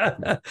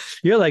 yeah.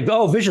 You're like,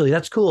 oh, visually,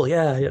 that's cool.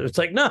 Yeah. It's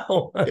like,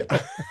 no.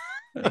 Yeah.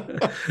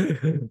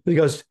 He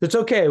goes, it's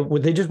okay.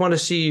 They just want to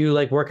see you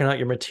working out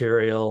your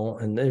material.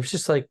 And it's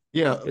just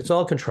yeah, it's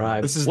all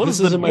contrived. What is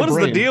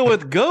the deal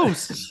with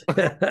ghosts?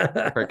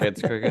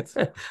 Crickets.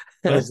 I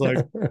was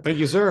like, thank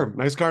you, sir.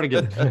 Nice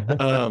cardigan.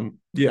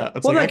 Yeah.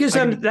 Well, that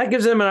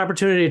gives them an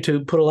opportunity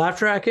to put a laugh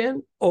track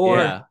in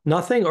or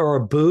nothing or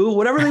a boo,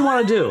 whatever they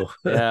want to do.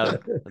 Yeah.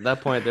 At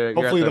that point,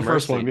 hopefully the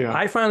first one. Yeah.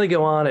 I finally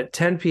go on at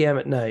 10 p.m.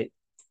 at night.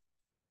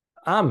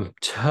 I'm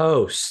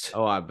toast.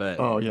 Oh, I bet.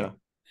 Oh, yeah.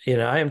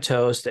 I am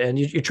toast. And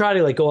you try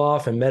to like go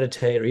off and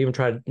meditate or even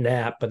try to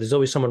nap, but there's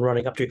always someone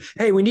running up to you.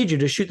 Hey, we need you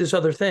to shoot this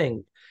other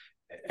thing.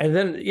 And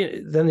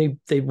then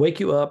they wake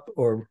you up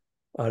or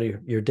out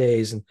of your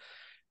days. And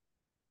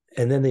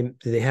then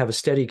they have a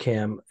steady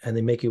cam and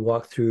they make you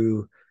walk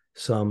through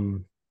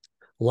some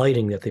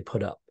lighting that they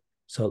put up.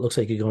 So it looks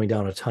like you're going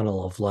down a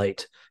tunnel of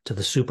light to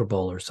the Super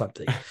Bowl or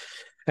something.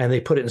 And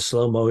they put it in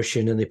slow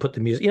motion and they put the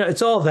music,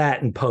 it's all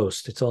that in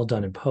post. It's all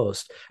done in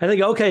post. And they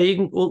go, okay,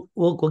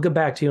 we'll get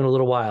back to you in a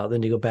little while.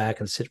 Then you go back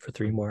and sit for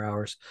 3 more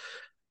hours.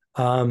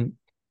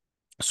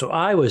 So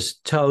I was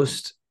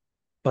toast,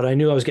 but I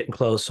knew I was getting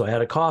close. So I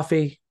had a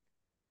coffee.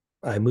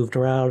 I moved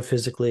around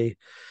physically.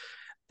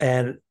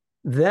 And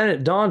then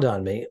it dawned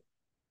on me,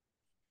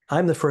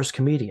 I'm the first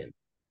comedian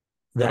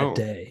that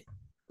day.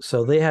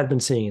 So they had been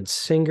seeing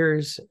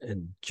singers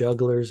and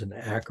jugglers and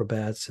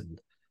acrobats and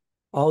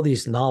all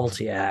these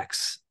novelty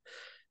acts,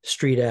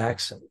 street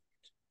acts and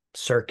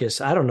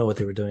circus. I don't know what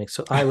they were doing.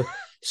 So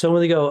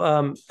when they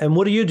go, and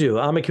what do you do?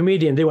 I'm a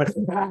comedian. They went,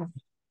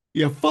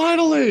 yeah,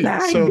 finally.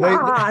 So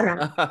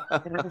God.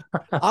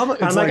 I'm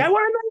like, I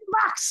want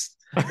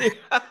 $1 million.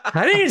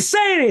 I didn't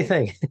say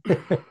anything.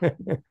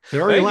 They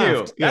already Thank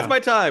left. you. Yeah. That's my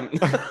time.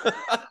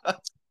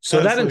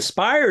 So that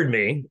inspired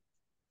me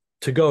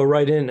to go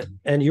right in,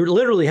 and you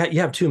literally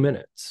you have 2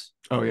 minutes.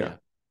 Oh yeah.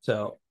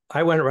 So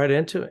I went right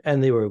into it,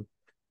 and they were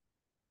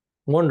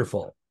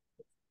wonderful.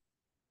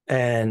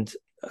 And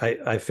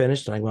I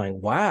finished, and I'm going,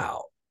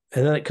 wow.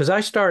 And then because I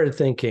started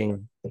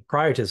thinking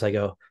prior to this, I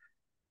go,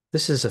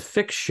 this is a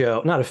fixed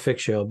show, not a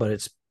fixed show, but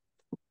it's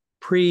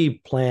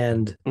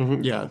pre-planned.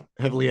 Mm-hmm. Yeah,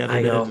 heavily edited.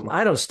 I go,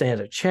 I don't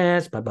stand a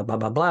chance. Blah blah blah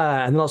blah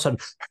blah. And then all of a sudden,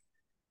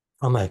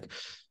 I'm like,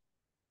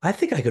 I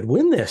think I could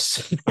win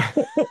this.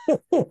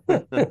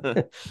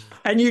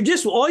 And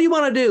all you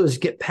want to do is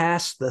get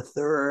past the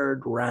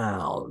 3rd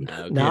round.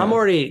 Okay. Now I'm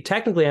at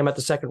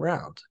the 2nd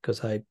round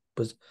because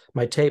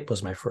my tape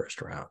was my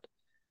 1st round.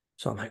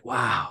 So I'm like,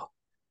 wow.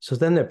 So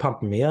then they're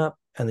pumping me up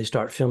and they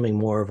start filming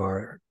more of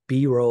our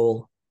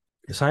B-roll.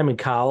 Simon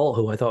Cowell,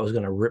 who I thought was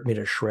going to rip me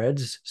to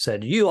shreds,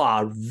 said, "You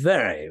are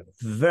very,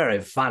 very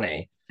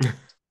funny."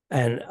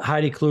 And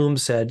Heidi Klum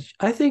said,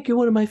 "I think you're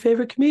one of my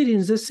favorite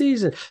comedians this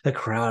season." The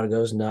crowd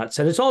goes nuts.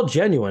 And it's all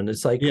genuine.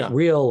 It's like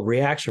real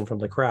reaction from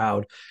the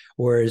crowd.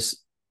 Whereas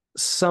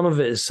some of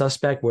it is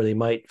suspect where they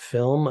might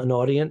film an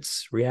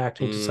audience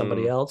reacting to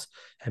somebody else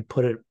and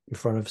put it in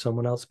front of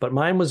someone else. But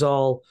mine was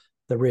all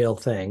the real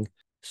thing.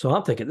 So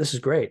I'm thinking, this is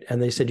great.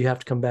 And they said, you have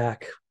to come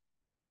back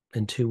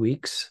in 2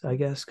 weeks, I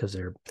guess, because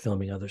they're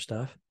filming other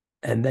stuff.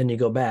 And then you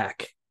go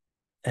back.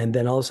 And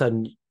then all of a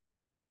sudden,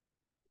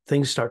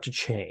 things start to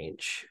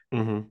change.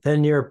 Mm-hmm.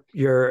 Then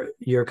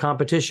your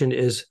competition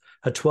is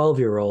a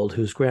 12-year-old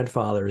whose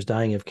grandfather is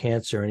dying of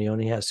cancer and he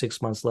only has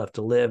 6 months left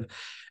to live.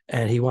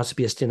 And he wants to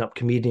be a stand-up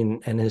comedian.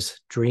 And his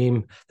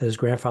dream that his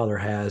grandfather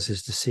has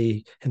is to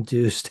see him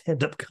do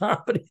stand-up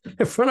comedy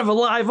in front of a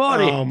live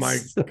audience. Oh, my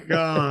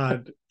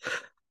God.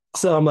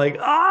 So I'm like,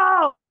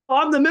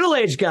 I'm the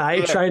middle-aged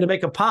guy trying to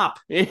make a pop,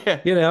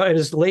 and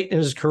is late in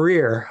his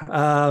career.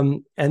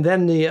 And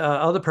then the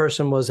other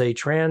person was a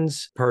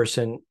trans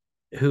person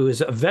who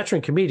is a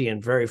veteran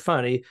comedian, very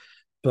funny,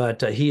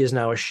 but he is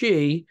now a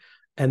she.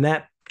 And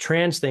that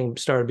trans thing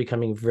started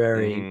becoming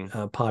very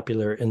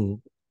popular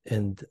in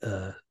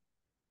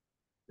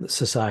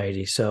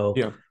society.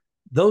 So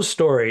those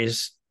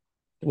stories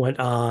went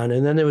on.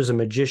 And then there was a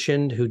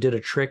magician who did a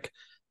trick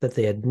that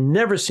they had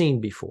never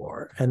seen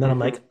before. And then I'm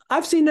like,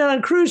 I've seen that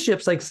on cruise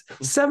ships like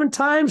 7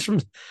 times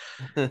from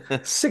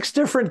 6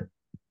 different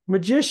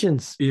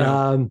magicians.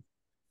 Yeah.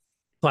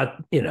 But,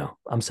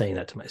 I'm saying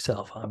that to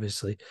myself,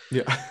 obviously.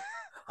 Yeah.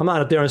 I'm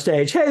not up there on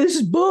stage. Hey, this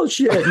is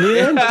bullshit,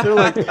 man. They're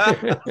like,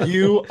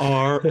 you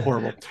are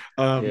horrible.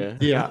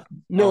 Yeah.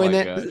 No, and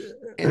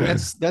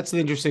that's the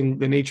interesting,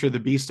 the nature of the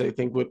beast. I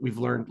think what we've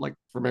learned, like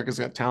for America's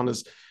Got Talent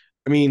is,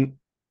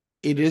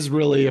 it is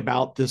really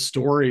about the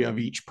story of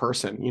each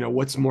person.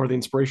 What's more the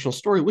inspirational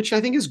story, which I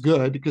think is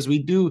good because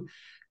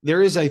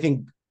I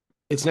think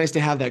it's nice to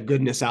have that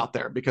goodness out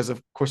there because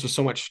of course there's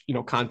so much,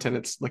 content.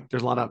 It's like,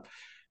 there's a lot of,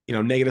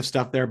 negative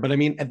stuff there. But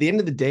at the end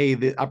of the day,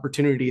 the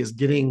opportunity is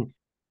getting,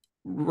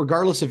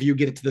 regardless if you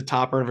get it to the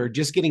top or whatever,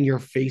 just getting your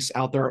face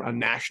out there on a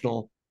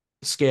national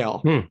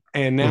scale.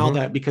 And now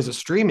that because of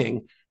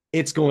streaming,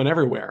 it's going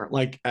everywhere.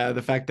 Like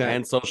the fact that,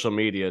 and social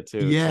media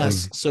too.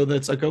 Yes. So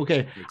that's like,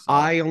 okay,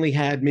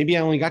 maybe I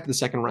only got to the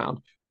 2nd round,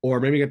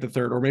 or maybe I got the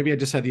 3rd, or maybe I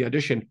just had the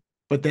audition,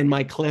 but then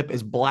my clip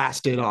is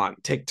blasted on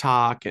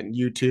TikTok and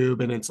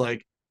YouTube. And it's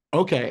like,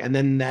 okay. And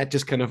then that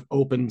just kind of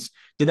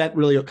did that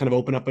really kind of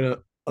open up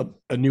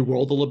a new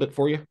world a little bit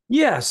for you?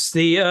 Yes.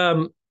 The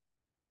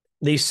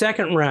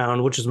 2nd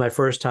round, which was my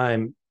first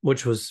time,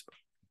 which was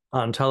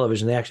on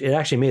television, it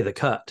actually made the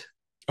cut.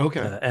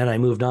 Okay. And I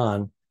moved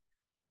on.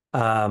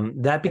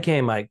 That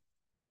became my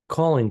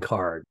calling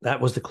card.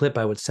 That was the clip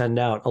I would send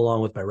out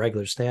along with my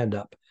regular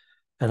stand-up.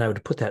 And I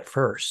would put that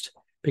first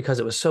because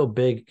it was so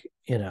big,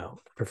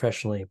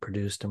 professionally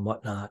produced and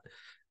whatnot.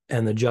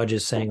 And the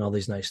judges saying all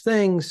these nice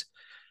things.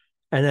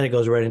 And then it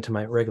goes right into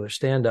my regular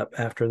stand-up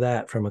after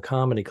that from a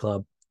comedy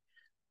club.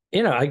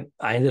 I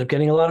ended up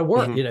getting a lot of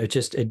work.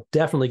 It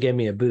definitely gave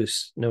me a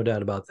boost, no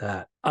doubt about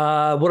that.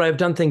 Would I have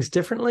done things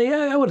differently?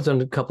 I would have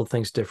done a couple of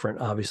things different,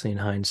 obviously, in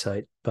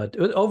hindsight. But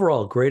it was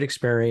overall great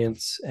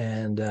experience.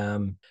 And, I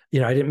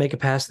didn't make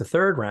it past the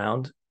third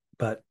round.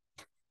 But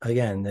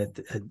again,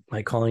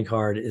 my calling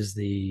card is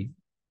the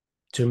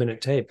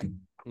 2-minute tape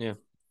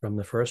from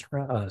the first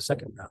round,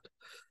 second round.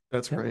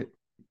 That's great.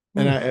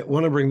 And I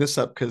want to bring this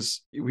up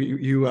because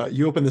you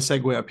opened the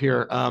segue up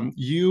here.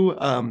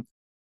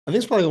 I think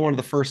it's probably one of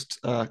the first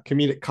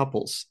comedic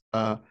couples,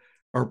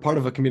 or part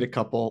of a comedic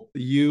couple.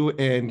 You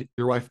and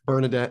your wife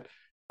Bernadette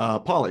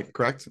Polly,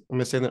 correct? Am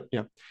I saying that?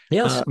 Yeah.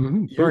 Yes.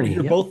 Bernie.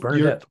 You're both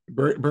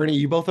Bernie.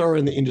 You both are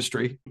in the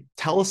industry.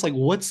 Tell us, like,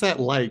 what's that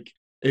like?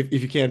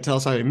 If you can, tell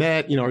us how you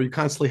met. Are you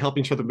constantly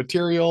helping each other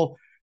material?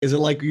 Is it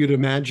like you'd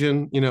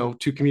imagine?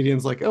 Two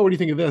comedians like, oh, what do you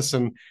think of this?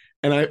 And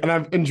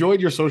I've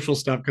enjoyed your social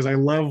stuff because I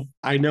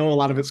know a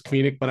lot of it's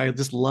comedic, but I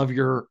just love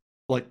your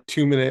like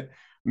 2-minute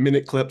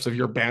clips of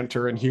your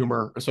banter and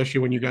humor,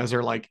 especially when you guys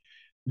are like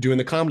doing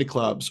the comedy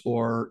clubs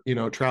or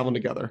traveling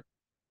together.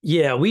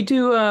 Yeah, we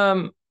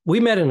do. We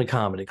met in a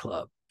comedy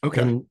club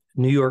in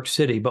New York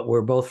City, but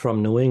we're both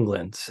from New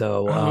England,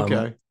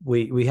 so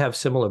we have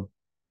similar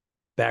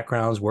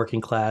backgrounds, working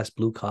class,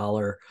 blue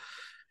collar.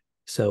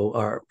 So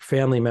our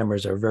family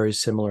members are very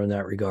similar in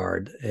that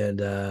regard.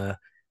 And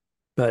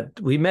but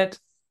we met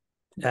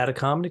at a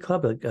comedy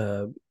club,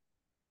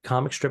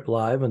 Comic Strip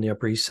Live on the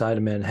Upper East Side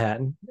of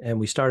Manhattan, and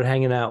we started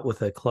hanging out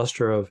with a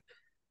cluster of,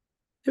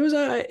 it was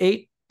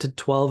 8 to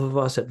 12 of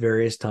us at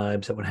various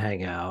times that would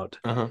hang out.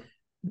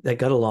 That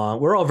got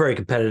along. We're all very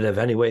competitive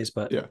anyways,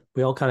 but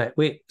we all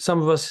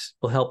some of us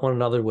will help one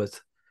another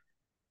with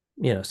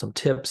some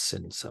tips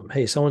and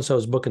hey, so-and-so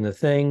is booking the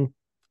thing,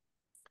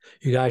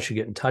 you guys should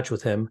get in touch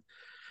with him.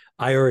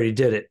 I already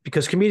did it,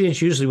 because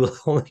comedians usually will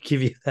only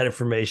give you that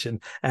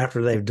information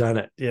after they've done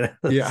it.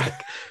 Like,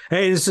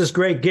 hey, this is a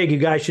great gig, you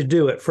guys should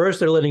do it. First,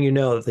 they're letting you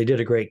know that they did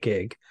a great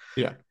gig.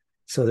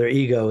 So their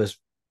ego is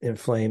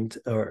inflamed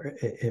or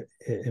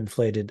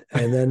inflated.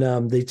 And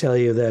then they tell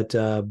you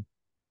that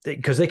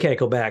because they can't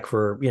go back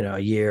for, a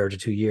year to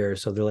 2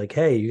 years. So they're like,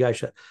 hey, you guys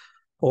should.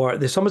 Or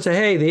there's someone say,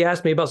 hey, they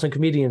asked me about some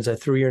comedians, I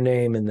threw your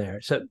name in there.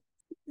 So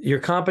you're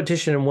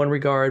competition in one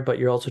regard, but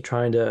you're also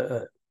trying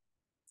to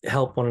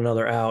help one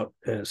another out,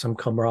 some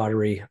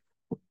camaraderie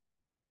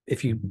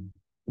if you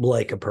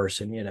like a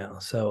person,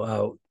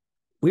 So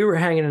we were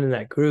hanging in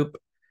that group,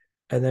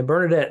 and then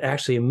Bernadette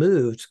actually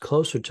moved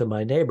closer to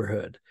my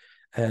neighborhood,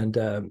 and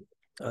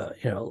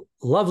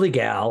lovely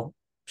gal.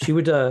 She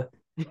would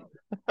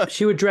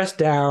dress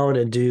down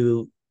and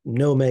do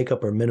no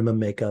makeup or minimum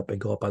makeup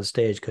and go up on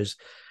stage because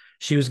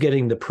she was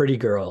getting the pretty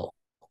girl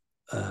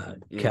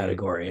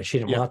category, and she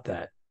didn't want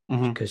that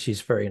because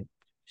she's pretty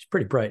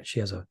bright.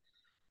 She has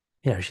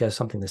she has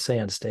something to say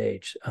on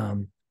stage.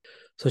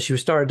 So she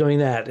started doing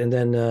that, and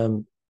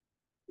then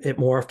it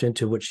morphed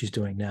into what she's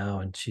doing now,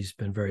 and she's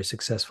been very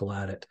successful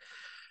at it.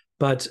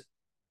 But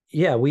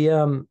yeah,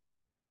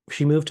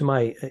 she moved to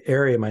my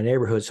area, my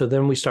neighborhood. So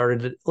then we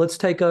started, let's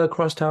take a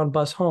crosstown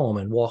bus home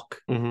and walk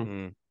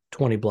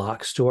 20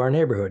 blocks to our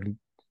neighborhood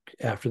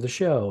after the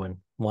show and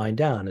wind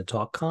down and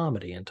talk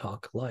comedy and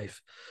talk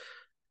life.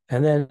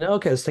 And then,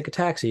 okay, let's take a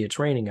taxi. It's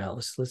raining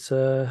out.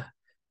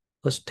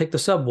 Let's take the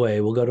subway.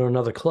 We'll go to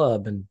another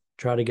club and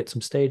try to get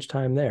some stage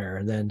time there.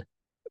 And then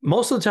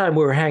most of the time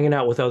we were hanging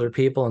out with other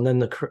people, and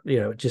then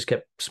it just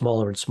kept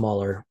smaller and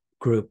smaller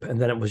group.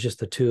 And then it was just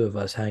the two of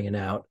us hanging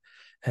out.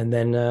 And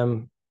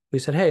then we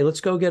said, hey,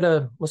 let's go get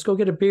a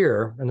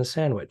beer and a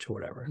sandwich or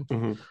whatever.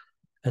 And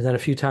then a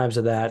few times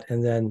of that.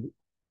 And then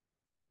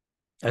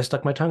I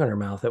stuck my tongue in her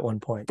mouth at one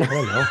point. I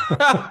don't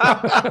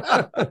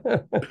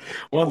know.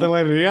 One thing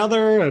led to the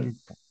other, and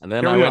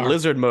then I went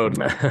lizard mode.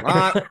 Working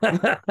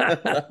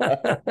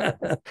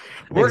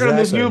on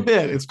this new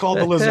bit. It's called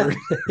the lizard.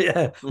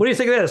 Yeah. What do you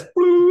think of this?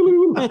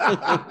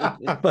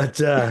 But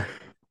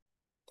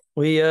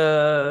we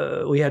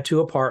had 2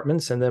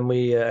 apartments, and then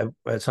we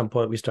at some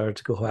point we started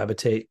to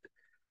cohabitate,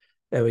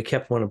 and we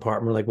kept one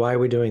apartment. We're like, why are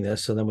we doing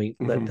this? So then we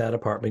let that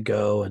apartment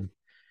go, and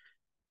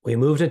we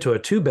moved into a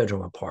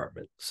 2-bedroom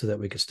apartment so that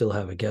we could still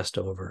have a guest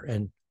over.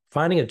 And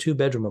finding a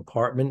 2-bedroom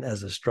apartment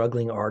as a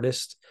struggling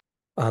artist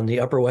on the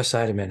Upper West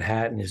Side of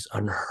Manhattan is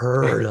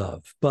unheard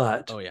of.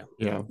 But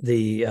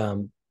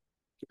the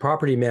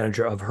property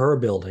manager of her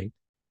building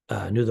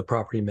knew the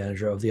property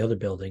manager of the other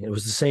building. It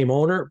was the same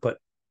owner, but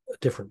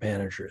different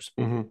managers.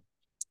 And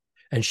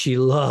she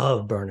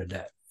loved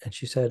Bernadette. And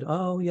she said,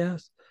 oh,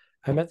 yes,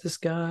 I met this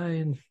guy,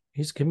 and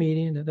he's a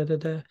comedian. Da, da, da,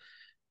 da.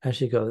 And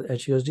she goes,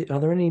 are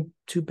there any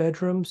 2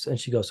 bedrooms? And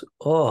she goes,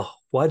 oh,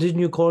 why didn't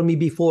you call me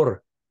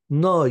before?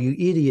 No, you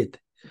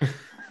idiot.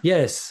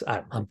 Yes,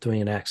 I'm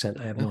doing an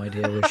accent. I have no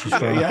idea where she's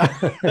from.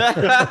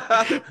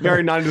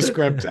 Very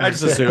nondescript. I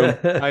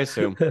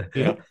assume.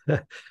 Yeah.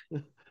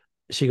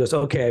 She goes,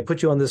 okay, I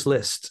put you on this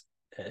list.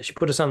 She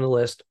put us on the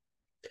list.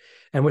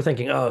 And we're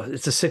thinking, oh,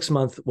 it's a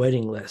 6-month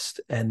waiting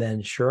list. And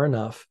then sure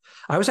enough,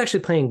 I was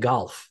actually playing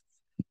golf.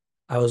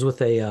 I was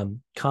with a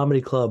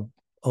comedy club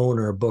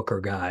owner, booker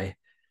guy,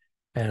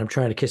 and I'm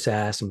trying to kiss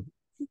ass and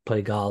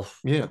play golf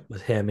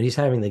with him. And he's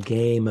having the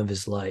game of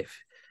his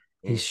life.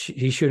 He's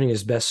shooting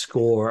his best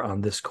score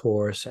on this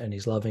course, and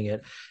he's loving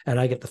it. And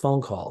I get the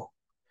phone call.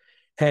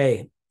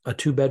 Hey, a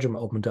 2-bedroom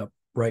opened up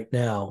right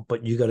now,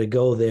 but you got to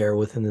go there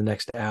within the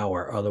next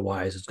hour.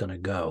 Otherwise, it's going to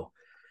go.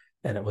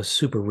 And it was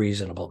super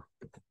reasonable.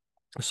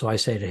 So I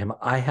say to him,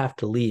 I have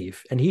to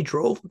leave. And he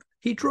drove.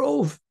 He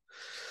goes,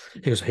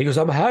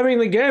 I'm having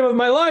the game of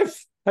my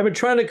life. I've been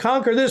trying to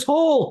conquer this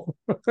hole.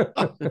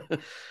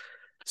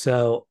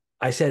 So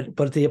I said,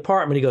 but at the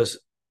apartment, he goes,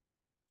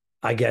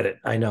 I get it.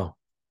 I know.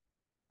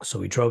 So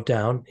we drove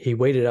down. He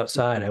waited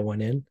outside. I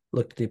went in,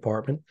 looked at the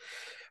apartment.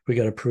 We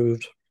got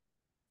approved.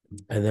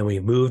 And then we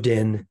moved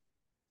in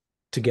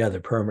together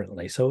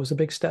permanently. So it was a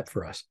big step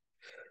for us.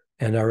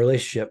 And our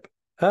relationship,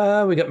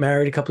 we got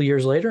married a couple of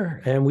years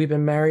later, and we've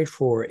been married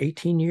for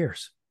 18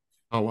 years.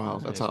 Oh, wow.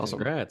 That's awesome.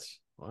 Congrats.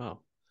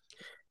 Wow.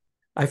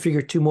 I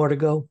figured 2 more to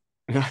go.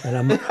 And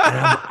I'm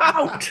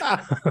out.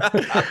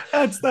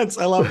 that's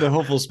I love the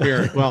hopeful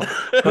spirit. Well,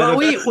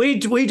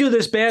 we do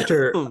this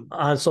banter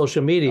on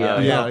social media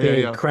about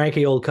being a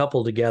cranky old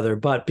couple together,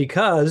 but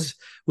because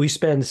we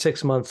spend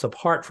 6 months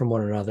apart from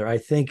one another, I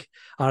think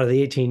out of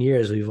the 18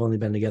 years we've only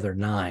been together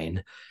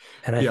 9,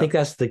 and I think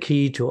that's the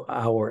key to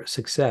our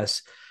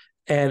success.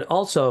 And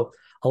also,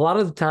 a lot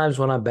of the times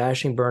when I'm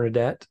bashing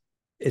Bernadette,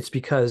 it's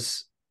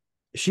because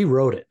she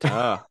wrote it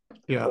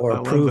or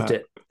approved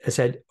it. I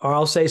said, or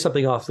I'll say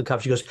something off the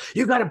cuff. She goes,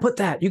 you got to put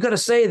that. You got to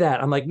say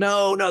that. I'm like,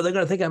 no, they're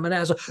going to think I'm an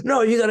asshole.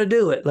 No, you got to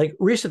do it. Like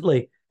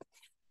recently,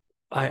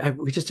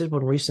 we just did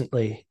one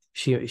recently.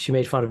 She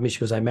made fun of me. She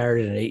goes, I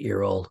married an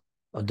 8-year-old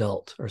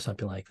adult or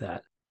something like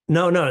that.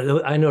 No,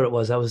 I know what it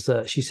was. That was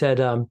she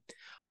said,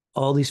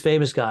 all these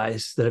famous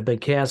guys that have been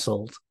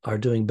canceled are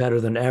doing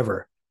better than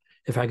ever.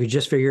 If I could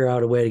just figure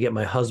out a way to get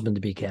my husband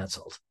to be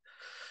canceled.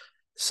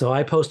 So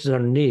I posted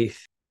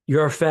underneath,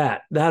 you're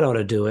fat. That ought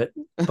to do it.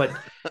 But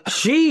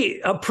she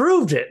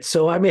approved it.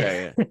 So I mean,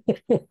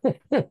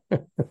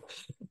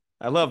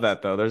 I love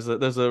that though. There's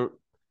a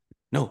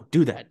no,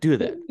 do that.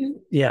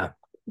 Yeah,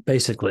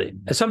 basically.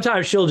 And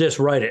sometimes she'll just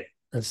write it.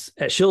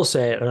 She'll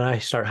say it, and I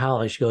start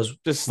howling. She goes,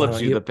 just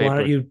slips you the paper. Why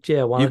don't you?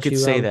 Yeah, why don't you could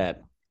say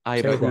that. I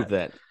approve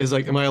that. Is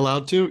like, am I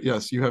allowed to?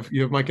 Yes, you have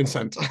my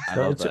consent. I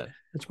love that.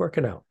 It's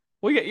working out.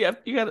 Well,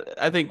 you got.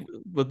 I think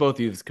with both of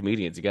you as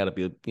comedians, you got to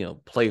be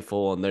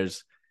playful, and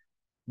there's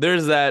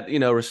that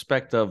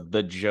respect of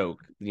the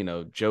joke.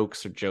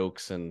 Jokes are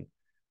jokes, and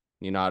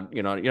you're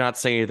not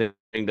saying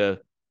anything to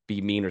be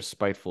mean or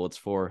spiteful. It's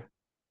for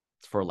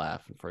a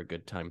laugh and for a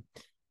good time.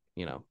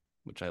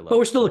 Which I love. But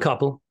we're still a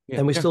couple,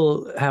 and we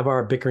still have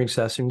our bickering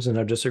sessions and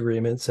our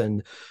disagreements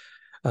and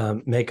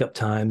makeup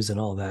times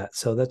and all that.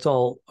 So that's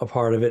all a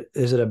part of it.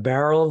 Is it a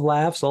barrel of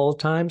laughs all the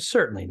time?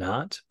 Certainly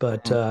not.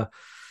 But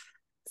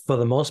for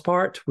the most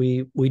part,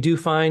 we do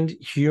find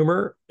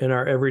humor in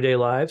our everyday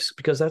lives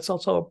because that's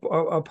also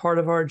a part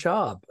of our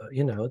job,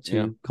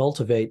 to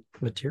cultivate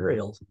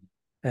materials.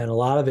 And a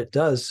lot of it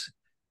does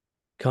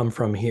come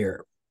from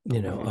here,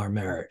 our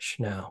marriage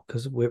now,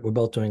 because we're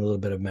both doing a little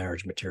bit of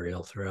marriage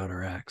material throughout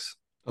our acts.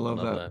 I love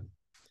that.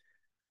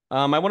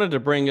 I wanted to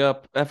bring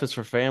up F is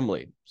for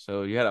Family.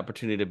 So you had an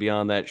opportunity to be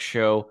on that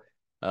show.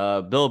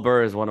 Bill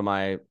Burr is one of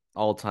my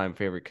all-time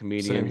favorite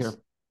comedians. Same here.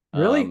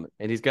 Really?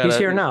 And he's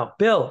here now.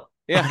 Bill,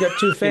 yeah. I've got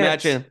 2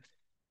 fans. Imagine.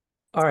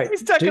 All right.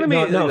 He's talking to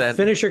me. No,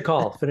 finish your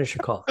call.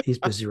 He's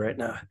busy right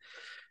now.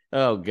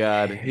 Oh,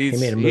 God. He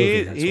made a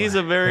movie.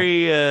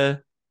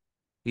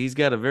 He's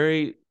got a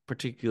very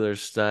particular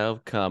style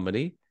of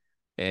comedy.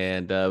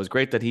 And it was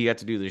great that he got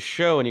to do this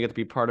show and you got to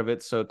be part of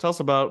it. So tell us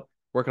about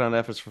working on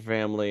F is for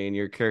Family and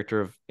your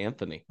character of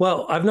Anthony.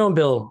 Well, I've known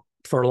Bill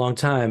for a long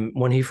time.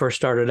 When he first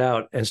started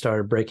out and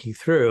started breaking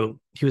through,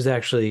 he was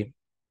actually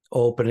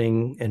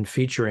opening and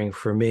featuring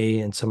for me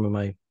and some of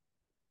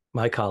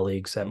my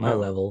colleagues at my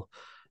level,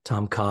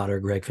 Tom Cotter,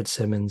 Greg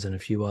Fitzsimmons, and a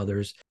few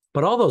others.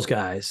 But all those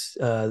guys,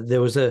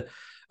 there was a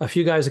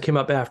few guys that came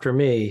up after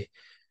me.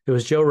 It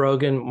was Joe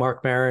Rogan,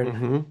 Mark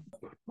Maron,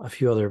 a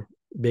few other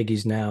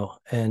biggies now.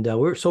 And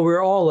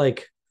we're all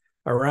like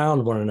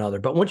around one another.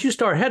 But once you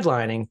start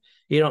headlining,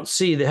 you don't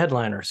see the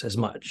headliners as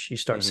much. You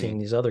start seeing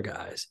these other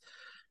guys.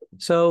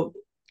 So,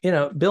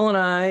 Bill and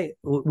I,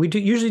 we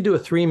usually do a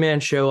 3-man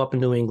show up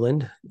in New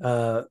England,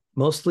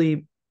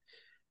 mostly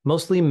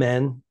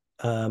men.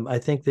 I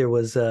think there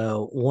was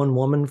 1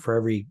 woman for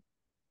every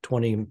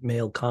 20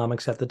 male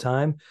comics at the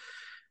time.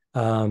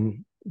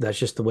 That's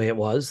just the way it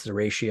was, the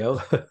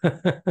ratio.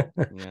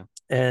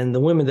 And the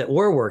women that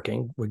were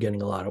working were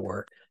getting a lot of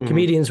work.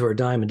 Comedians were a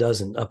dime a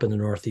dozen up in the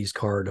Northeast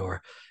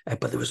corridor.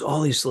 But there was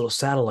all these little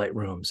satellite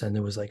rooms, and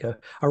there was like a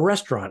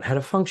restaurant had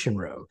a function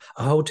room,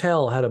 a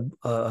hotel had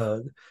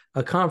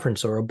a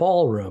conference or a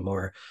ballroom,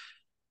 or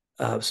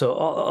so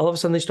all of a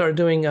sudden they started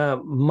doing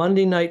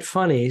Monday night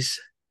funnies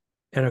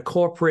in a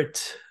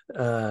corporate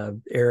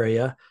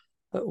area.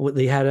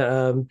 They had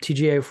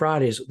TGA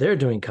Fridays. They're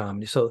doing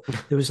comedy. So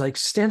there was like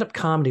stand-up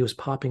comedy was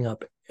popping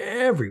up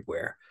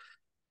everywhere.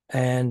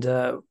 And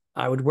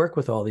I would work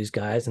with all these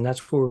guys, and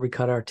that's where we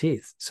cut our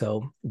teeth.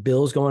 So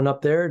Bill's going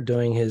up there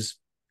doing his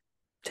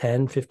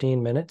 10,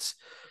 15 minutes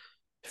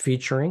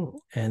featuring,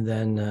 and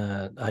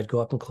then I'd go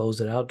up and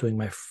close it out doing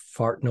my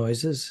fart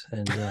noises,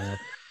 and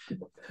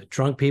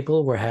drunk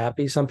people were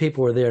happy. Some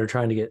people were there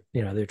trying to get,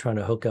 they're trying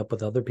to hook up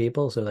with other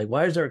people. So like,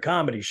 why is there a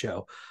comedy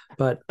show?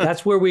 But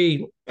that's where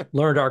we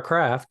learned our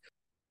craft.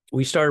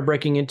 We started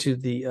breaking into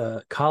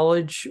the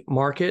college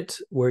market,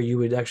 where you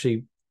would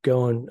actually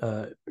go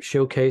and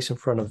showcase in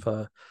front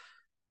of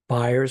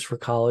buyers for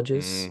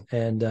colleges,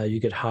 and you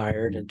get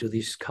hired and do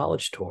these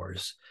college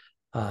tours.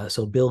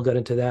 So Bill got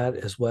into that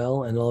as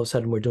well. And all of a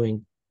sudden we're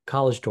doing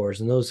college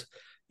tours, and those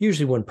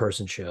usually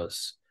one-person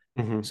shows.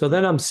 Mm-hmm. So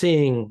then I'm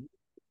seeing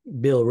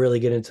Bill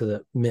really get into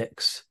the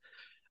mix.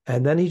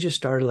 And then he just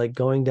started like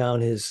going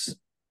down his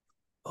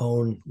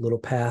own little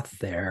path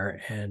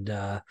there.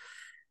 And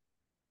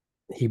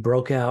he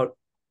broke out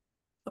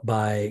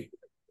by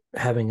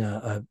having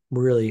a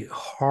really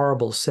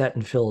horrible set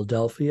in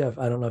Philadelphia.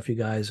 I don't know if you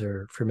guys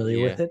are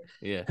familiar with it.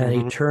 Yeah. And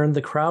he turned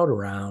the crowd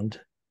around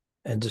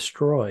and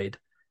destroyed.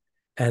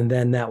 And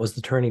then that was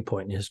the turning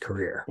point in his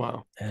career.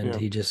 Wow. And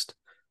he just,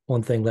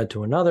 one thing led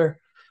to another.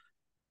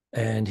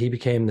 And he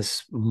became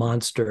this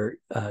monster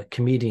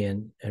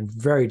comedian and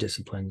very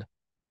disciplined.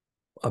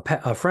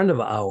 A friend of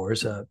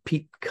ours,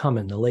 Pete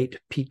Cummin, the late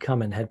Pete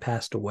Cummin, had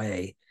passed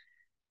away.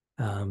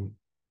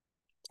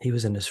 He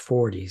was in his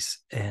 40s,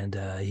 and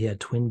he had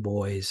twin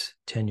boys,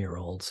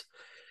 10-year-olds.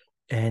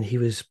 And he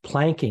was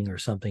planking or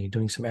something,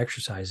 doing some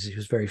exercises. He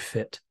was very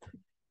fit.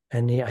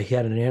 And he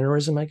had an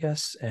aneurysm, I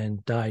guess,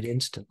 and died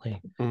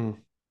instantly.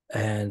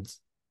 And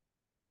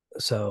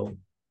so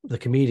the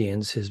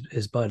comedians,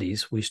 his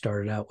buddies, we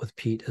started out with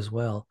Pete as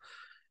well.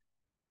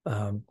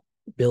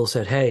 Bill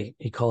said, hey,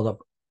 he called up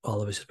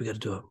all of us, we got to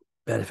do a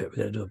benefit. We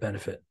got to do a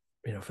benefit,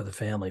 for the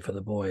family, for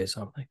the boys.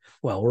 I'm like,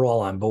 well, we're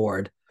all on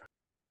board.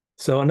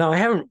 So now I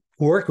haven't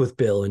worked with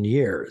Bill in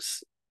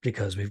years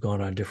because we've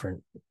gone on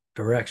different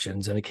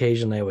directions, and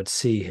occasionally I would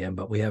see him,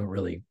 but we haven't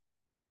really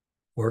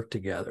worked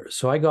together.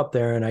 So I go up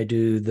there and I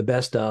do the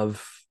best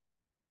of,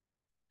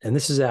 and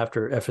this is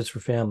after Efforts for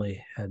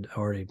Family had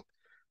already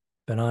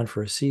been on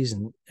for a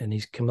season. And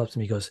he's come up to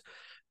me, he goes,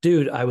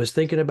 dude, I was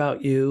thinking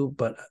about you,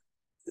 but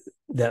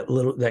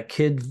that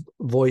kid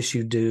voice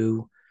you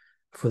do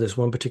for this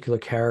one particular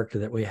character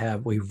that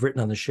we've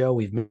written on the show,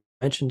 we've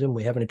mentioned him,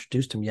 we haven't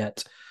introduced him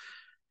yet.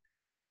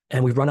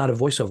 And we've run out of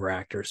voiceover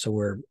actors. So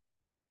we're,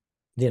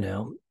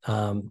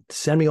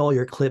 send me all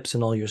your clips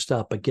and all your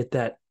stuff, but get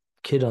that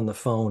kid on the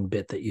phone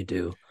bit that you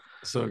do.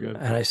 So good.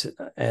 And I said,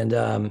 and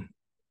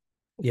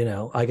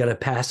I got to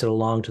pass it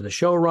along to the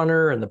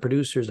showrunner and the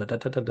producers.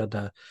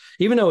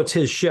 Even though it's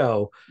his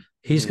show,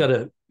 he's got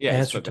to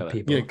answer to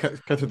people. Yeah,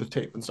 cut through the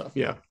tape and stuff.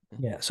 Yeah.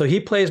 Yeah. So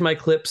he plays my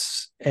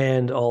clips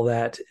and all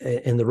that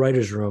in the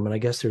writer's room. And I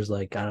guess there's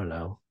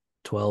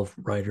 12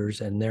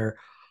 writers, and they're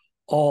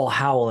all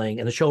howling.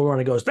 And the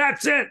showrunner goes,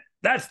 that's it.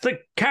 That's the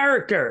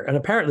character. And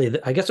apparently,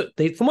 I guess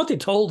from what they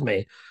told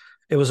me,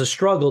 it was a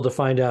struggle to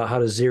find out how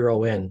to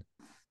zero in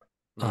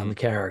on the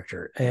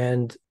character.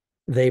 And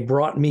they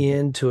brought me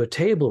into a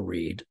table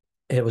read.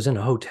 It was in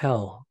a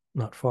hotel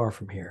not far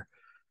from here.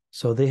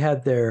 So they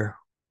had their,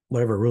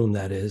 whatever room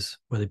that is,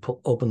 where they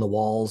open the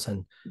walls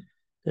and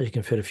you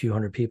can fit a few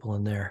hundred people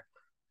in there.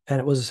 And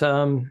it was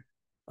a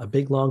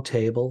big, long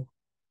table,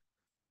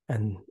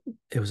 and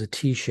it was a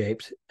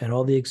T-shaped, and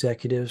all the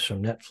executives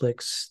from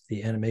Netflix,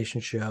 the animation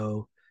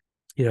show,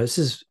 this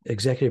is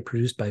executive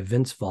produced by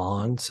Vince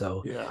Vaughn.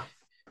 So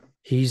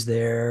he's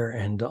there,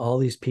 and all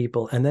these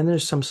people. And then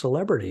there's some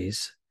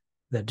celebrities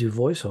that do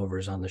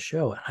voiceovers on the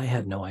show. And I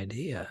had no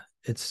idea.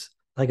 It's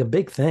like a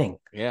big thing.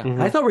 Yeah.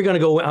 I thought we were going to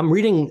go, I'm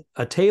reading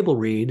a table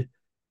read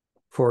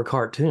for a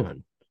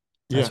cartoon.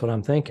 That's what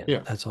I'm thinking. Yeah.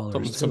 That's all.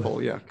 Something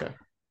simple. Yeah. Okay.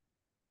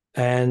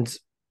 And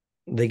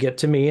they get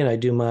to me, and I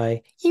do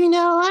my, you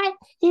know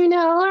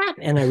what?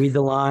 And I read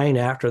the line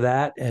after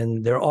that,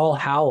 and they're all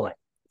howling.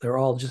 They're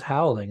all just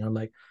howling. And I'm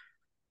like,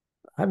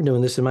 I've been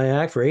doing this in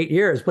my act for 8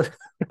 years, but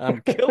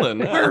I'm killing.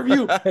 Where have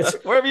you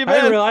been?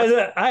 I realized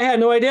that I had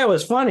no idea it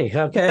was funny.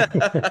 Okay. I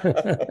thought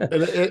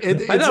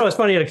it was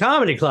funny at a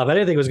comedy club. I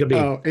didn't think it was going to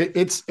be.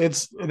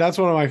 Oh, that's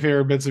one of my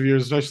favorite bits of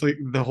yours, especially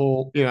the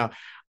whole,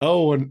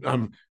 when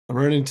I'm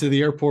running to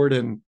the airport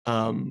and,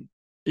 and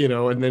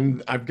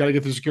then I've got to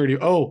get through security.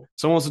 Oh,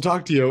 someone wants to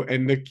talk to you.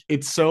 And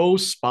it's so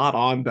spot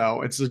on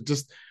though. It's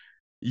just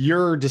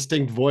your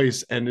distinct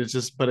voice. And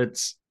but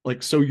it's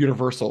like so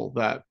universal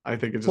that I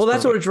think it's just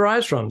that's what it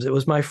derives from. It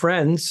was my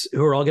friends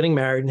who are all getting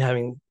married and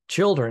having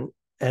children.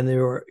 And they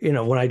were,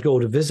 when I'd go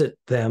to visit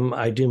them,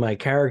 I do my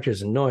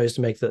characters and noise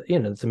to make the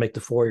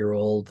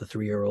 4-year-old, the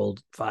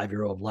 3-year-old,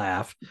 5-year-old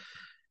laugh.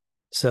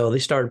 So they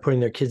started putting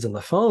their kids on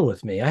the phone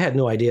with me. I had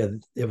no idea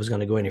it was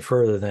going to go any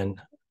further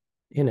than,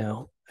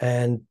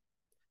 and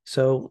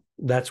so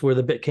that's where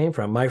the bit came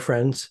from. My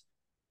friends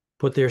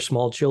put their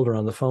small children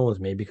on the phone with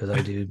me because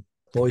I do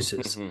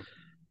voices.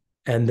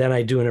 And then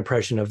I do an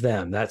impression of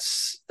them.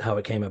 That's how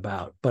it came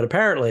about. But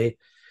apparently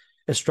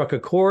it struck a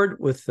chord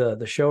with the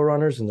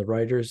showrunners and the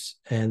writers.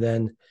 And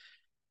then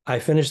I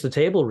finish the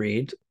table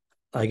read.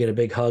 I get a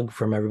big hug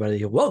from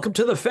everybody. Welcome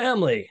to the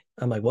family.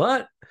 I'm like,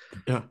 what?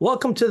 Yeah.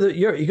 Welcome to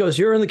he goes,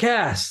 you're in the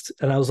cast.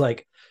 And I was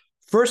like,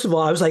 first of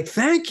all, I was like,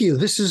 thank you.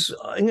 This is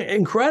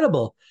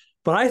incredible.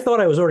 But I thought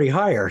I was already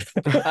hired.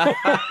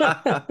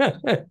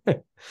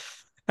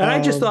 And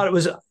I just thought it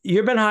was,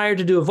 you've been hired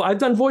to do, I've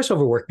done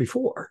voiceover work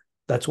before.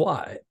 That's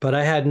why. But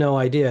I had no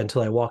idea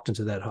until I walked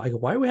into that. I go,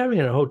 why are we having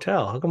it in a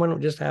hotel? How come I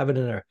don't just have it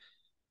in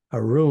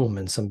a room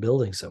in some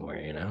building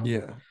somewhere, you know?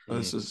 Yeah.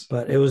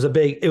 But it was a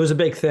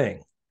big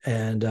thing.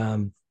 And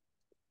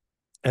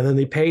then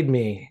they paid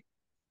me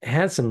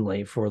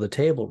handsomely for the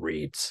table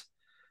reads.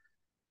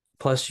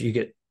 Plus you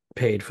get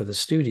paid for the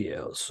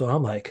studios. So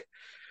I'm like,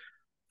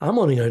 I'm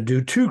only going to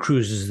do 2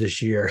 cruises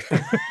this year.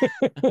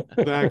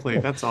 Exactly.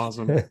 That's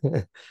awesome.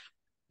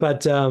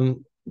 But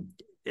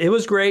it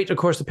was great. Of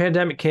course, the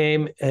pandemic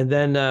came, and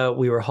then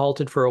we were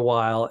halted for a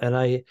while,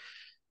 and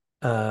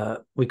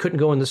we couldn't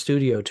go in the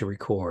studio to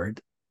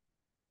record.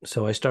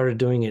 So I started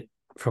doing it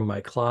from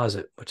my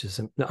closet,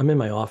 I'm in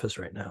my office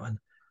right now. And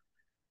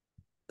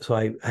so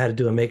I had to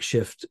do a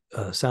makeshift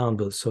sound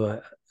booth.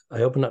 So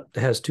I opened up,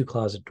 it has 2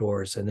 closet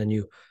doors, and then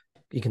you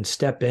can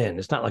step in.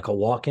 It's not like a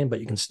walk-in,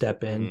 but you can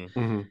step in.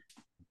 Mm-hmm.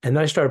 And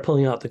then I started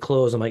pulling out the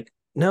clothes. I'm like,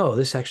 no,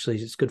 this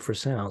actually is good for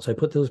sound. So I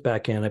put those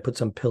back in. I put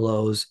some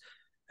pillows,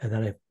 and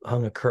then I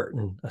hung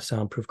a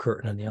soundproof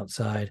curtain on the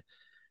outside,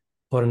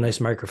 bought a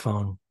nice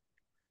microphone.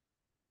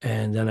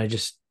 And then I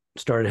just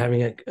started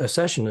having a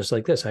session just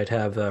like this. I'd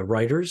have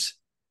writers,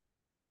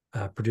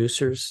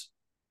 producers,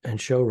 and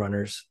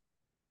showrunners.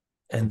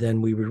 And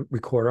then we would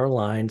record our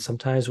lines.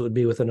 Sometimes it would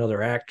be with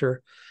another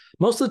actor.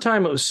 Most of the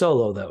time it was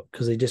solo, though,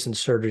 because they just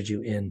inserted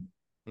you in.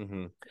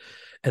 Mm-hmm.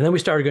 And then we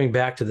started going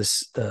back to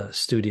the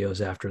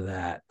studios after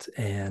that.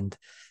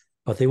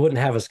 But they wouldn't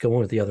have us go in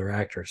with the other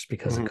actors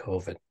because of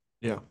COVID.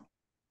 Yeah.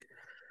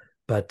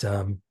 But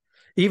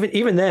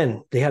even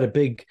then, they had a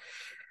big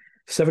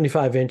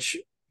 75-inch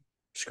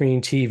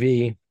screen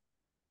TV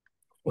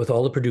with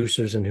all the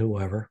producers and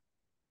whoever,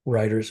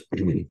 writers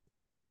in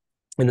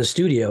the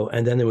studio.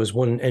 And then there was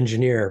one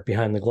engineer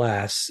behind the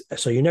glass.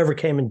 So you never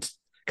came in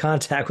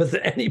contact with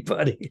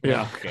anybody.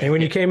 Yeah. Okay. And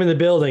when you came in the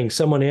building,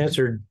 someone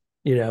answered,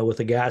 with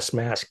a gas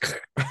mask.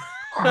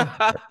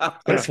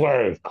 This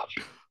way.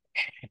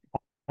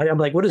 I'm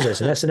like, what is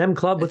this? An S&M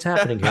club? What's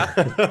happening here?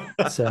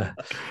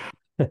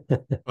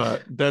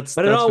 But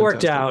it all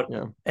worked out.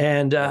 Yeah.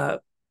 And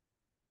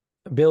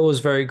Bill was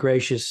very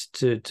gracious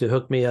to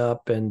hook me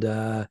up. And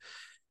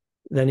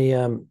then he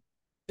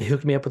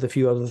hooked me up with a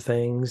few other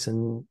things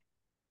and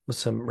with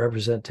some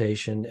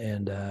representation.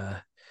 And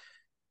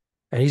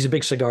he's a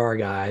big cigar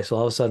guy. So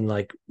all of a sudden,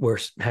 like, we're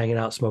hanging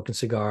out, smoking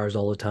cigars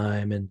all the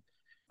time. And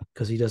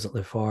because he doesn't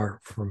live far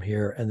from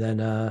here. And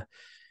then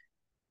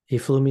he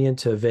flew me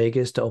into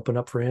Vegas to open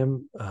up for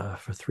him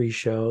for 3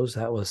 shows.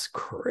 That was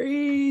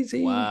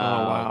crazy. Wow.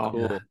 Oh, wow.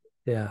 Cool.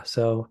 Yeah.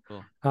 So,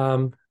 cool.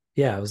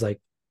 It was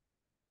like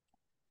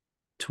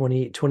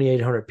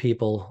 2,800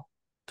 people,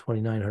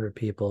 2,900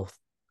 people.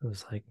 It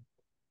was like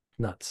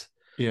nuts.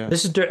 Yeah.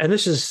 This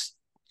is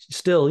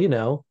still,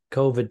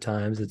 COVID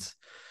times. It's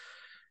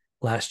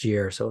last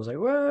year. So I was like,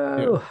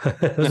 whoa, yeah.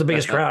 It was the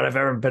biggest crowd I've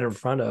ever been in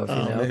front of,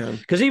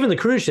 because even the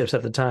cruise ships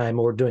at the time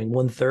were doing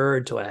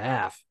 1/3 to a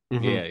half.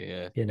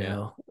 Mm-hmm.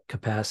 Yeah.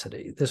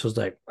 Capacity. This was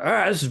like,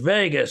 this is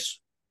Vegas,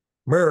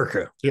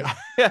 America. Yeah.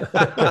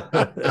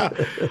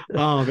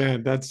 Oh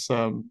man, that's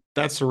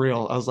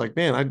surreal. I was like,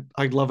 man,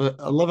 I love it.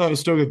 I love having a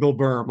story with Bill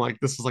Burr. I'm like,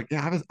 this is like,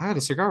 yeah, I had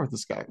a cigar with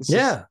this guy. That's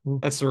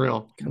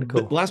surreal. Kind of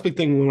cool. The last big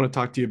thing we want to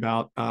talk to you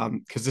about,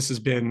 because this has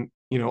been,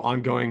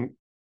 ongoing,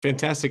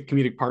 fantastic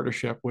comedic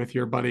partnership with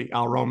your buddy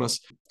Al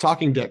Romas,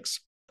 Talking Dicks.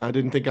 I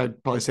didn't think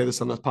I'd probably say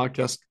this on this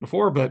podcast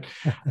before, but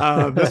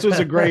this was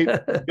a great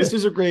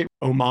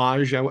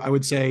homage, I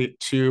would say,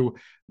 to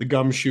the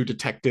gumshoe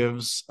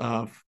detectives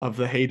of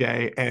the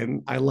heyday.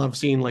 And I love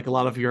seeing like a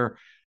lot of your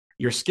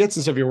skits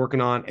and stuff you're working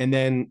on, and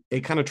then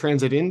it kind of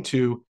transit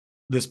into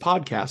this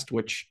podcast,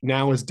 which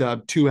now is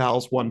dubbed 2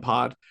 Al's 1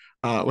 Pod,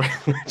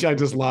 which I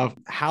just love.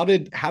 How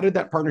did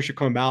that partnership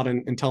come about?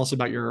 And tell us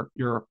about your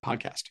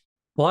podcast.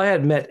 Well, I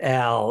had met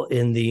Al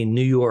in the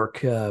New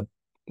York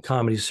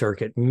comedy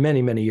circuit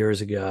many, many years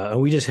ago, and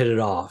we just hit it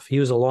off. He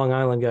was a Long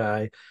Island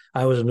guy.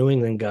 I was a New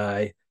England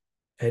guy,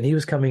 and he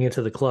was coming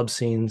into the club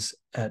scenes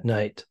at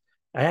night.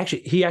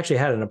 He actually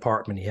had an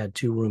apartment. He had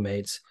 2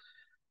 roommates.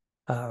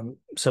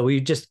 So we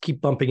just keep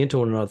bumping into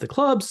one another at the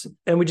clubs,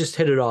 and we just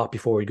hit it off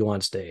before we go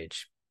on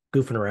stage,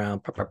 goofing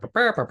around.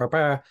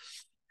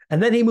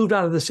 And then he moved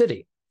out of the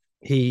city.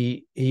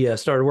 He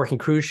started working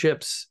cruise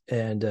ships,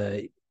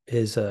 and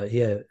his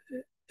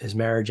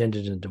marriage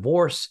ended in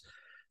divorce.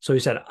 So he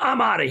said,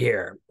 I'm out of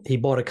here. He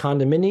bought a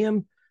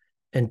condominium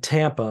in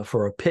Tampa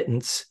for a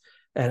pittance,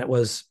 and it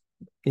was,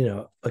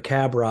 a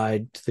cab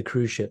ride to the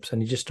cruise ships.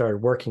 And he just started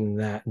working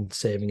that and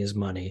saving his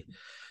money,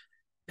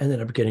 and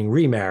ended up getting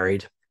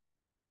remarried.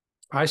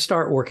 I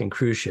start working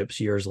cruise ships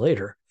years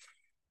later,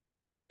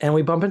 and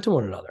we bump into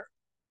one another.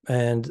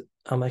 And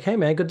I'm like, hey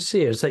man, good to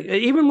see you. It's like,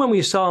 even when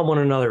we saw one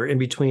another in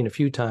between a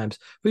few times,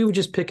 we would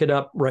just pick it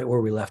up right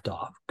where we left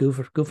off,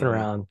 goofing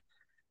around,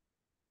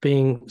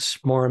 being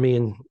smarmy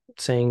and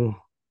saying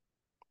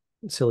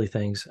silly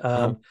things.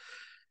 I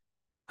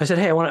said,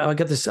 hey, I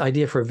got this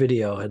idea for a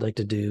video. I'd like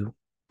to do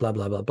blah,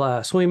 blah, blah,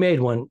 blah. So we made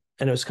one,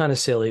 and it was kind of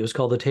silly. It was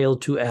called The Tale of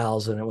Two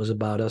Owls, and it was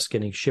about us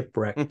getting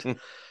shipwrecked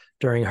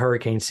during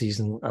hurricane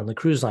season on the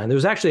cruise line. There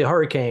was actually a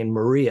Hurricane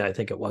Maria, I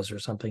think it was, or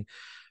something,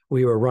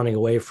 we were running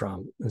away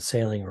from and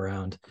sailing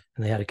around,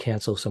 and they had to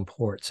cancel some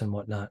ports and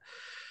whatnot.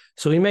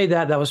 So we made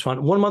that. That was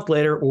fun. 1 month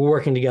later, we're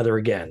working together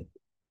again.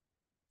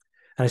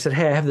 And I said,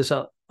 hey, I have this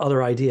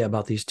other idea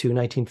about these two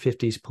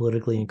 1950s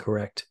politically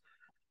incorrect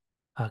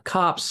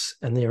cops,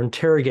 and they're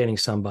interrogating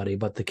somebody,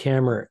 but the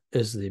camera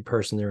is the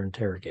person they're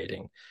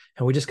interrogating.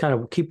 And we just kind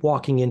of keep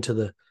walking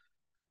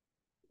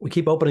we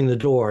keep opening the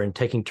door and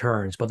taking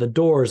turns, but the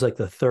door is like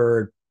the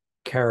third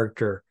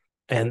character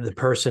and the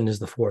person is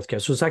the fourth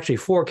character. So it's actually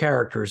 4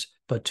 characters,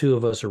 but 2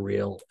 of us are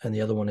real, and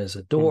the other one is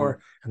a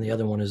door, and the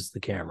other one is the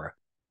camera.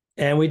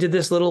 And we did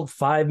this little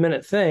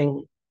 5-minute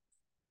thing.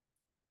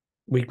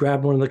 We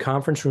grabbed one of the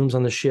conference rooms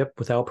on the ship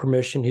without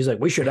permission. He's like,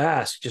 we should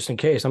ask just in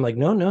case. I'm like,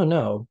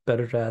 no.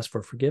 Better to ask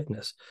for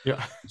forgiveness.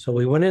 Yeah. So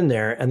we went in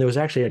there, and there was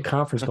actually a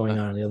conference going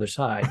on the other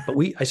side. But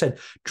I said,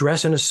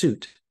 dress in a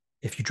suit.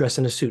 If you dress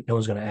in a suit, no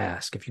one's going to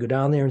ask. If you go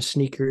down there in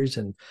sneakers,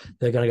 and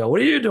they're going to go,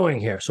 what are you doing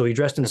here? So we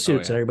dressed in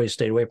suits, and everybody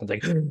stayed away from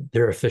it. Like,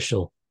 they're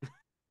official.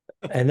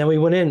 And then we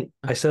went in.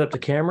 I set up the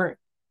camera.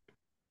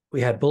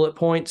 We had bullet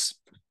points.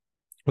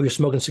 We were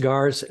smoking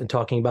cigars and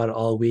talking about it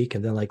all week.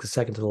 And then like the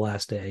second to the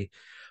last day,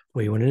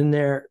 we went in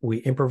there, we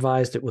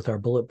improvised it with our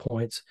bullet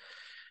points,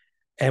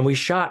 and we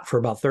shot for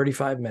about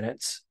 35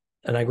 minutes.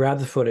 And I grabbed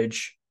the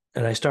footage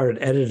and I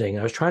started editing.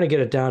 I was trying to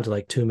get it down to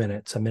like 2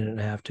 minutes, 1.5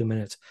 minutes, 2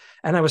 minutes.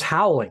 And I was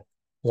howling,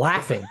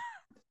 laughing.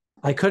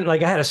 I couldn't, I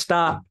had to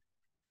stop.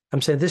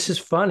 I'm saying, this is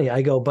funny.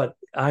 I go, but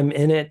I'm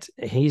in it.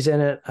 He's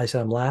in it. I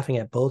said, I'm laughing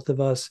at both of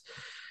us.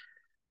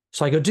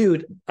 So I go,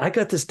 dude, I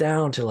got this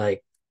down to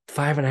like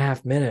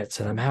 5.5 minutes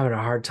and I'm having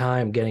a hard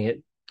time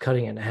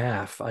cutting it in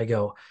half. I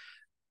go,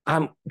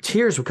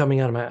 tears were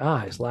coming out of my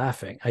eyes,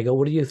 laughing. I go,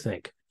 what do you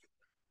think?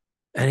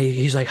 And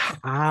he's like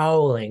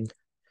howling.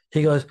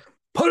 He goes,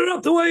 put it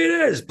up the way it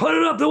is. Put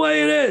it up the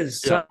way it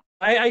is. Yeah. So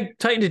I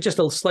tightened it just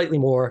slightly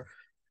more,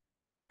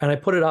 and I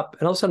put it up,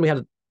 and all of a sudden we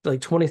had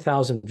like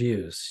 20,000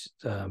 views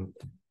in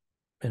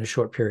a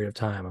short period of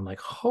time. I'm like,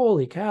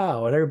 holy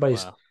cow. And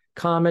everybody's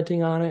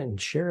commenting on it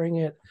and sharing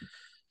it.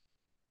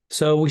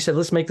 So we said,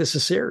 let's make this a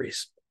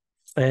series.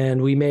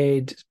 And we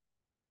made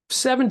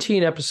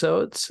 17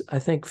 episodes. I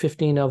think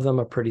 15 of them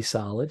are pretty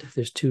solid.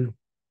 There's 2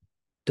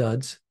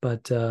 duds,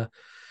 but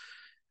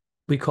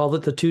we called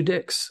it The Two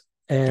Dicks.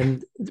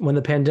 And when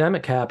the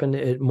pandemic happened,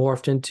 it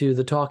morphed into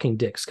the Talking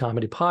Dicks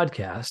comedy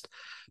podcast.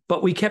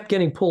 But we kept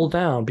getting pulled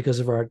down because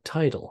of our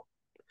title,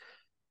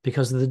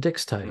 because of the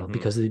Dicks title,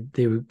 because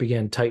they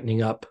began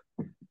tightening up.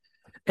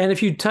 And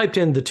if you typed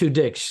in The Two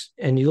Dicks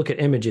and you look at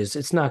images,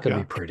 it's not going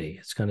to be pretty.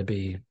 It's going to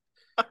be,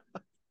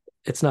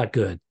 it's not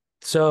good.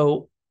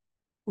 So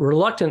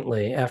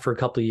reluctantly, after a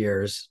couple of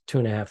years,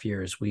 2.5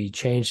 years, we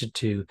changed it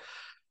to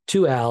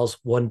 2 Owls,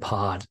 1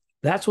 Pod.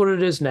 That's what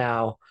it is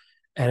now.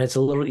 And it's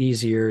a little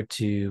easier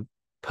to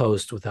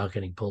post without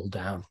getting pulled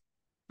down.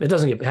 It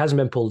hasn't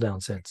been pulled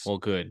down since. Well,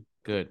 good.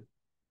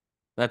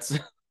 That's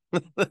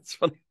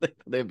funny.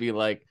 They'd be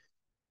like,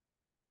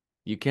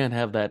 you can't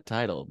have that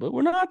title, but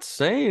we're not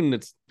saying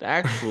it's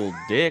actual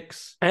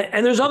dicks.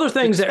 And there's other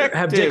things that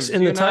have dicks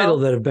in the title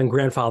that have been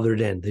grandfathered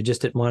in. They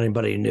just didn't want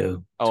anybody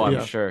new. Oh,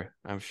 I'm sure.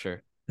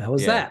 That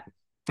was that.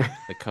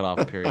 The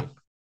cutoff period.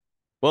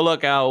 Well,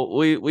 look, Al,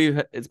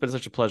 it's been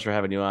such a pleasure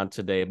having you on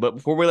today. But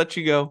before we let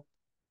you go,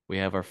 we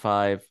have our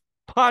 5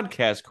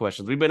 podcast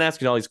questions. We've been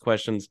asking all these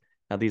questions.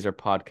 Now, these are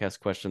podcast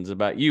questions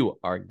about you,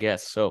 our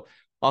guests. So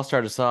I'll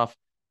start us off.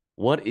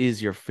 What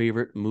is your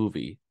favorite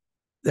movie?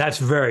 That's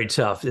very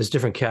tough. There's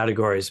different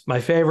categories. My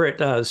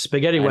favorite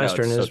spaghetti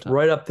Western is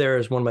right up there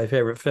as one of my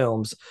favorite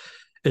films,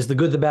 is The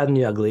Good, the Bad, and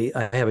the Ugly.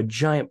 I have a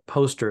giant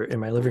poster in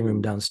my living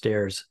room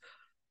downstairs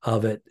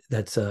of it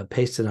that's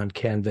pasted on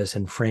canvas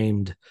and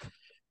framed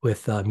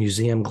with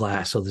museum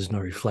glass, so there's no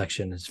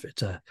reflection.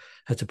 It's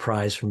a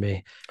prize for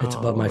me. It's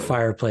above my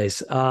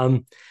fireplace.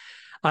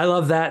 I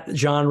love that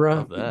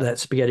genre, that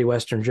spaghetti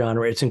Western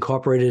genre. It's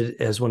incorporated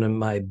as one of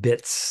my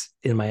bits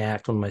in my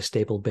act, one of my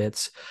staple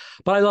bits.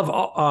 But I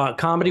love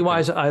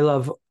comedy-wise, I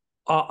love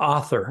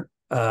Author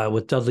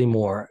with Dudley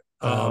Moore.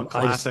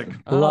 Classic.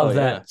 I love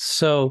that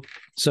so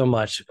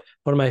much.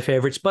 One of my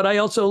favorites. But I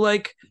also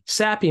like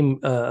sappy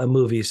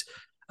movies.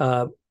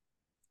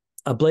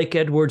 A Blake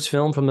Edwards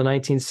film from the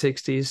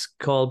 1960s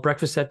called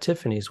Breakfast at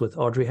Tiffany's with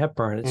Audrey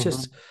Hepburn.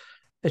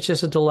 It's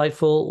just a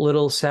delightful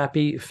little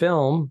sappy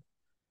film.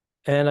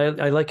 And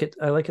I like it.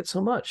 I like it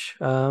so much.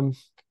 I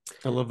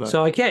love that.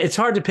 So it's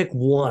hard to pick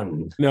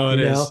one. No, it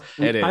is.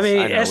 It is. I mean,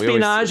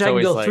 espionage, I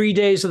can go 3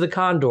 Days of the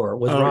Condor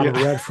with Robert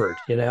Redford.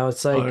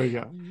 It's like, there you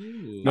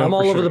go. I'm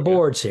all over the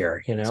boards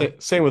here,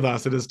 Same with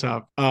us. It is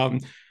tough.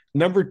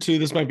 Number two,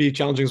 this might be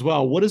challenging as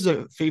well. What is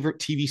a favorite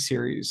TV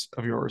series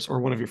of yours, or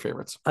one of your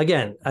favorites?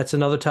 Again, that's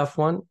another tough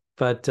one,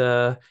 but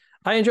I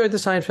enjoyed the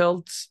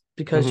Seinfelds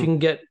because you can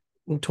get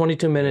in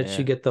 22 minutes,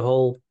 you get the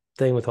whole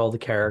thing with all the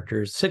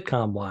characters,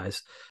 sitcom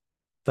wise.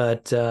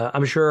 But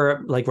I'm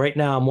sure, like right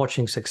now, I'm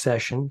watching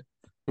Succession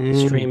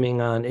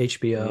streaming on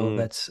HBO.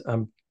 That's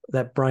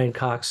that Brian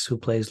Cox who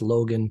plays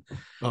Logan.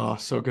 Oh,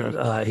 so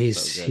good.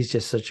 He's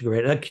just such a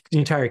great. The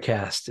entire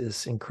cast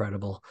is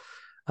incredible.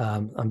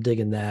 I'm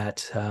digging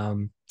that.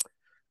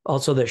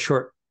 Also, that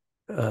short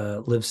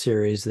lived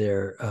series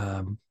there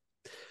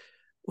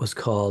was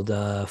called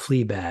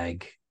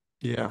Fleabag.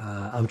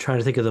 Yeah. I'm trying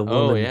to think of the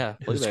woman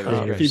who's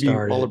Phoebe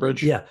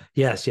Waller-Bridge. Yeah,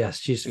 yes,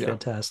 she's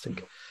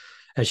fantastic.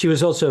 And she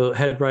was also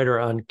head writer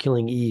on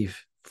Killing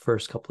Eve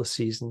first couple of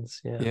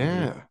seasons.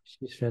 Yeah.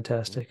 She's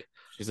fantastic.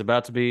 She's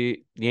about to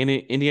be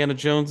Indiana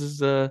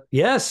Jones's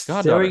yes,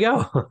 goddaughter. There we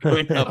go.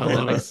 Going up in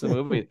the next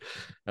movie.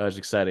 That was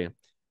exciting.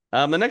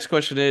 The next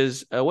question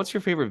is, what's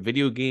your favorite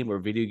video game or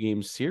video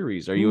game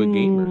series? Are you a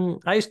gamer?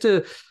 I used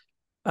to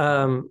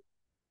Medal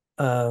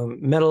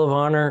of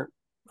Honor,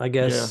 I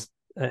guess.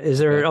 Is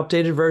there an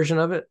updated version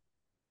of it?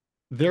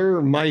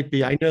 There might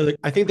be. I know that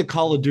I think the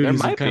Call of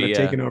Duty's have kind of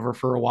taken over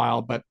for a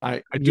while, but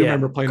I do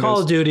remember playing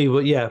Call of Duty.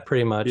 Well, yeah,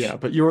 pretty much. Yeah,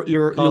 but you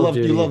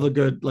love the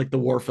good, like the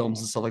war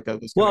films and stuff like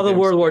that. Well, the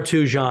World War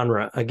II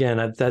genre again.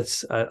 I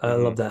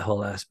love that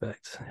whole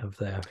aspect of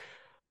that.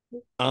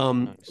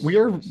 We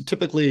are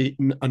typically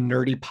a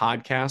nerdy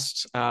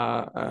podcast.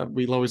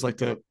 We always like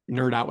to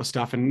nerd out with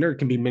stuff, and nerd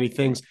can be many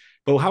things.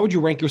 But how would you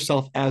rank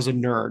yourself as a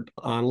nerd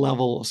on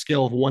a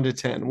scale of 1 to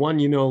 10? 1,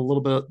 you know a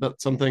little bit about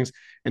some things,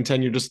 and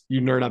 10, you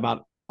nerd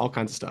about all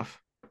kinds of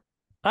stuff.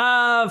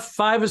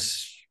 5 or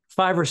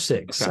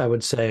 6, okay. I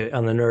would say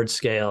on the nerd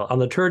scale. On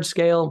the turd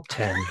scale,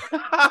 10.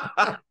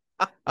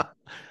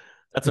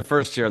 That's the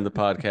first year on the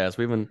podcast.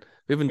 We haven't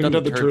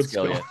done the turd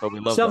scale yet, but we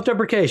love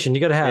self-deprecation.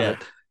 You got to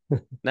have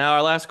it. Now,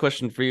 our last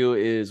question for you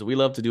is: we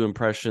love to do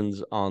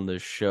impressions on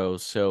this show,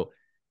 so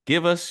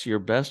give us your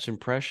best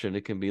impression.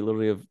 It can be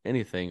literally of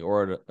anything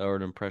or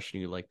an impression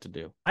you like to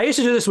do. I used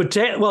to do this with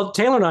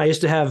Taylor and I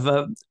used to have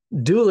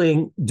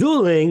dueling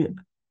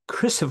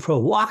Christopher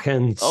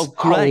Walkens. Oh,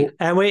 great.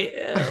 And we,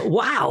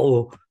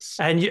 wow.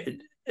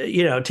 And,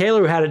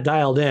 Taylor had it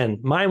dialed in.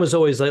 Mine was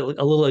always like a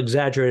little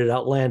exaggerated,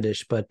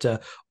 outlandish, but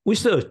we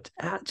used to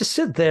just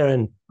sit there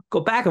and go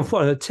back and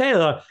forth.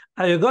 Taylor,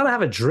 are you going to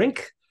have a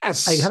drink?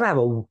 Yes. Are you going to have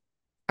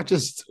I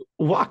just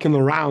walking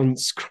around.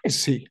 It's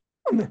crazy.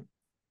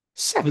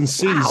 7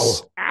 C's.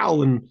 Wow.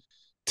 Al and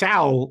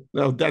Towel.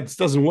 No, that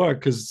doesn't work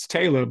because it's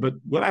Taylor, but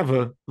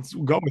whatever. Let's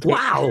go with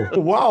it.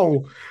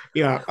 Wow.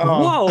 Yeah.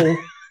 Whoa.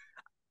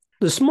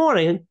 This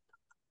morning,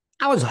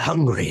 I was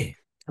hungry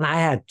and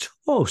I had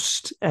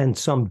toast and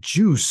some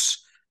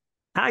juice.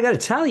 And I got to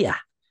tell you,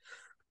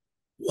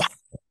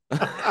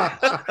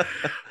 a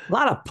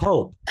lot of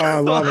pulp. I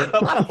love it.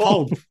 A lot of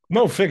pulp.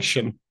 No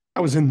fiction. I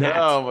was in that.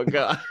 Oh, my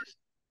God.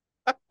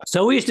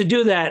 So we used to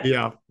do that.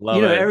 Yeah.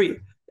 Love it.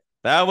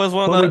 That was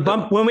one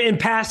when we in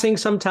passing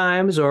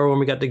sometimes, or when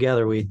we got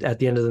together, we at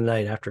the end of the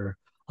night after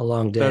a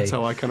long day. That's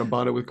how I kind of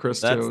bonded with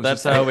Chris too.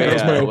 That's how we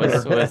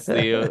with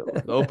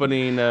the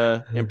opening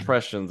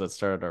impressions that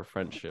started our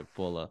friendship.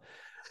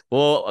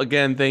 Well,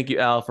 again, thank you,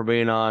 Al, for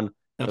being on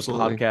the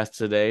podcast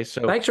today.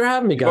 So thanks for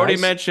having me, guys. You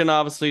already mentioned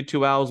obviously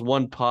 2 Owls,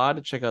 1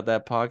 Pod. Check out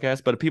that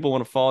podcast. But if people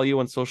want to follow you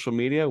on social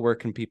media, where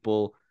can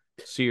people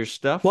see your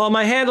stuff? Well,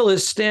 my handle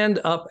is Stand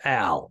Up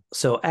Al.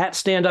 So at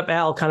Stand Up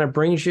Al kind of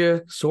brings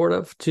you sort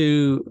of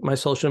to my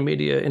social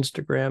media,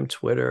 Instagram,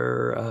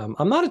 Twitter.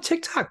 I'm not a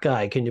TikTok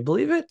guy. Can you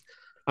believe it?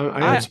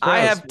 I have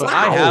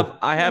TikTok.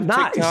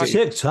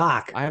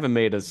 I haven't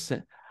made a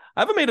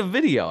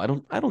video. I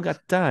don't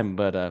got time,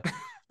 but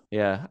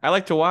yeah, I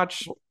like to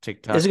watch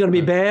TikTok. Is it going to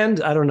be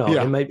banned? I don't know.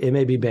 Yeah. It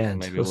may be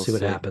banned. Maybe we'll see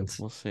what happens.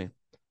 We'll see.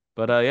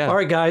 But yeah. All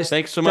right, guys.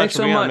 Thanks so much.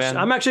 Man.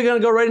 I'm actually going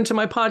to go right into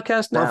my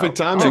podcast now. Perfect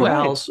timing. 2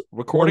 Owls.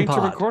 Recording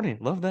to recording.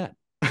 Love that.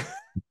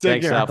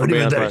 Thanks, Al, for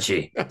being on.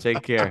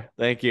 Take care.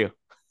 Thank you.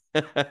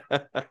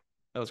 That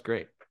was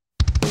great.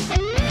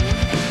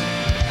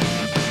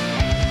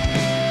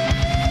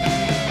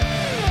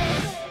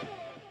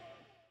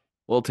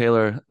 Well,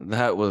 Taylor,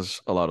 that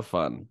was a lot of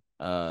fun.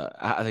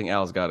 I think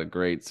Al's got a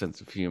great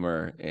sense of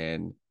humor,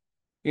 and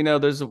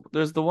there's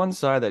the one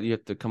side that you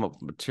have to come up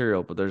with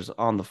material, but there's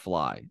on the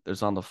fly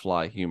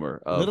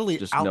humor of literally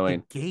just out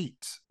knowing the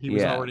gate. He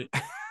was already,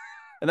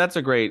 and that's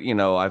a great.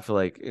 I feel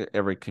like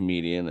every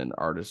comedian and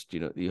artist,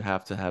 you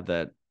have to have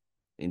that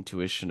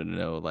intuition to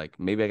know, like,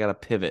 maybe I got to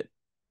pivot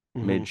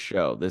mid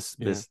show. This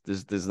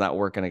is not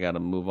working. I got to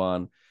move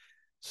on.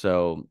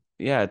 So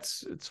yeah,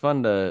 it's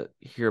fun to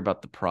hear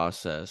about the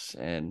process.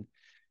 And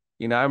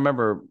I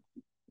remember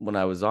when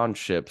I was on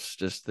ships,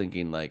 just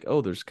thinking like,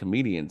 oh, there's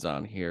comedians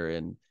on here,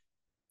 and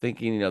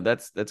thinking,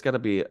 that's got to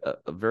be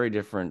a very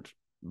different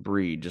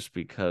breed, just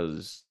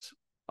because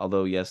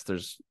although yes,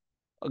 there's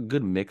a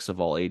good mix of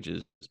all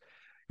ages,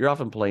 you're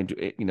often playing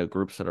to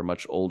groups that are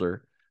much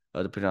older,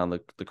 depending on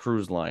the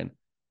cruise line.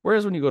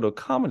 Whereas when you go to a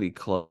comedy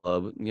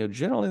club,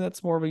 generally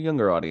that's more of a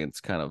younger audience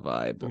kind of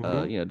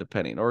vibe,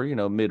 depending, or,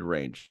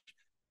 mid-range.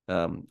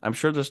 I'm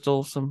sure there's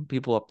still some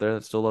people up there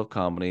that still love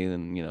comedy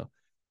and,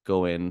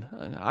 go in.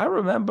 I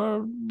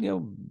remember,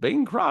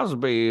 Bing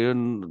Crosby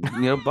and,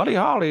 Buddy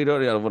Holly,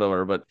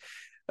 whatever. But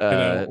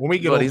when we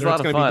get but older, he's a lot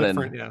it's of going to fun. be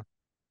different. And,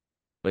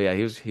 but yeah,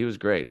 he was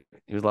great.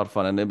 He was a lot of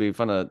fun. And it'd be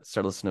fun to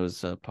start listening to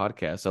his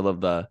podcast. I love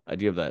the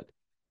idea of that.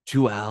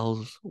 2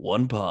 owls,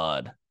 1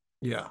 pod.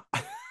 Yeah.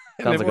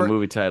 Sounds like a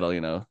movie title,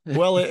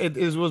 Well,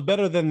 it was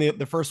better than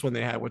the first one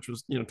they had, which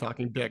was,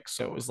 Talking Dicks.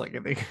 So it was like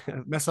they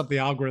mess up the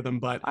algorithm,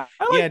 but I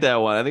like that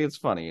one. I think it's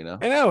funny,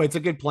 I know it's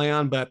a good play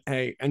on, but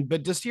hey,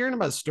 but just hearing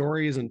about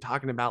stories and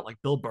talking about like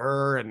Bill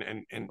Burr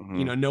and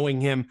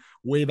knowing him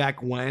way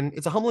back when,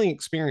 it's a humbling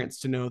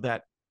experience to know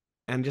that,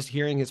 and just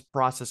hearing his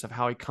process of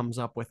how he comes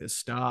up with his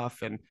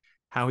stuff and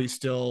how he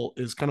still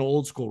is kind of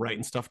old school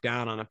writing stuff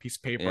down on a piece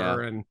of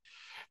paper. Yeah.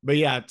 But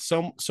yeah, it's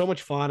so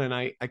much fun, and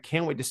I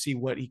can't wait to see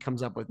what he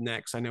comes up with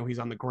next. I know he's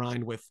on the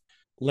grind with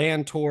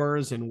land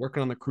tours and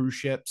working on the cruise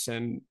ships,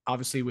 and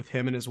obviously with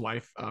him and his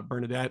wife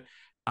Bernadette,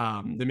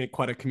 they make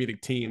quite a comedic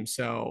team.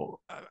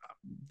 So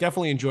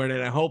definitely enjoyed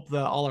it. I hope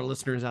that all our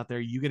listeners out there,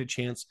 you get a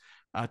chance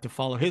to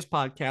follow his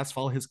podcast,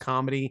 follow his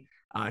comedy.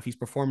 If he's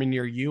performing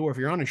near you, or if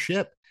you're on a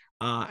ship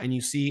and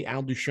you see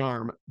Al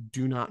Ducharme,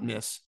 do not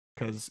miss,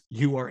 because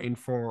you are in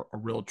for a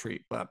real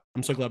treat. But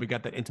I'm so glad we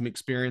got that intimate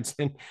experience,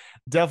 and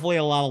definitely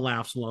a lot of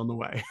laughs along the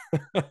way.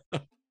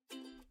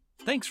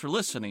 Thanks for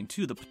listening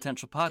to The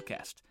Potential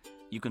Podcast.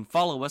 You can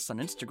follow us on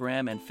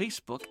Instagram and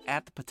Facebook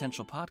at The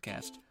Potential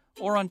Podcast,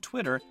 or on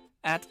Twitter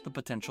at The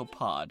Potential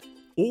Pod.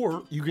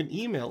 Or you can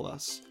email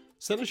us.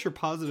 Send us your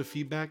positive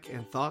feedback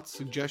and thoughts,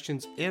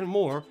 suggestions, and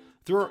more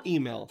through our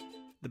email,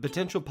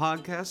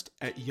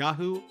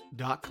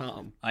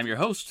 thepotentialpodcast@yahoo.com. I'm your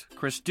host,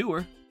 Chris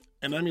Dewar.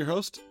 And I'm your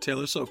host,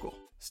 Taylor Sokol.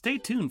 Stay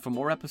tuned for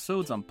more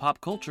episodes on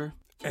pop culture,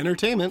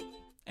 entertainment,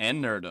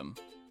 and nerdom.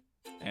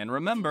 And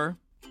remember,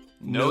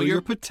 know your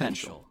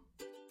potential.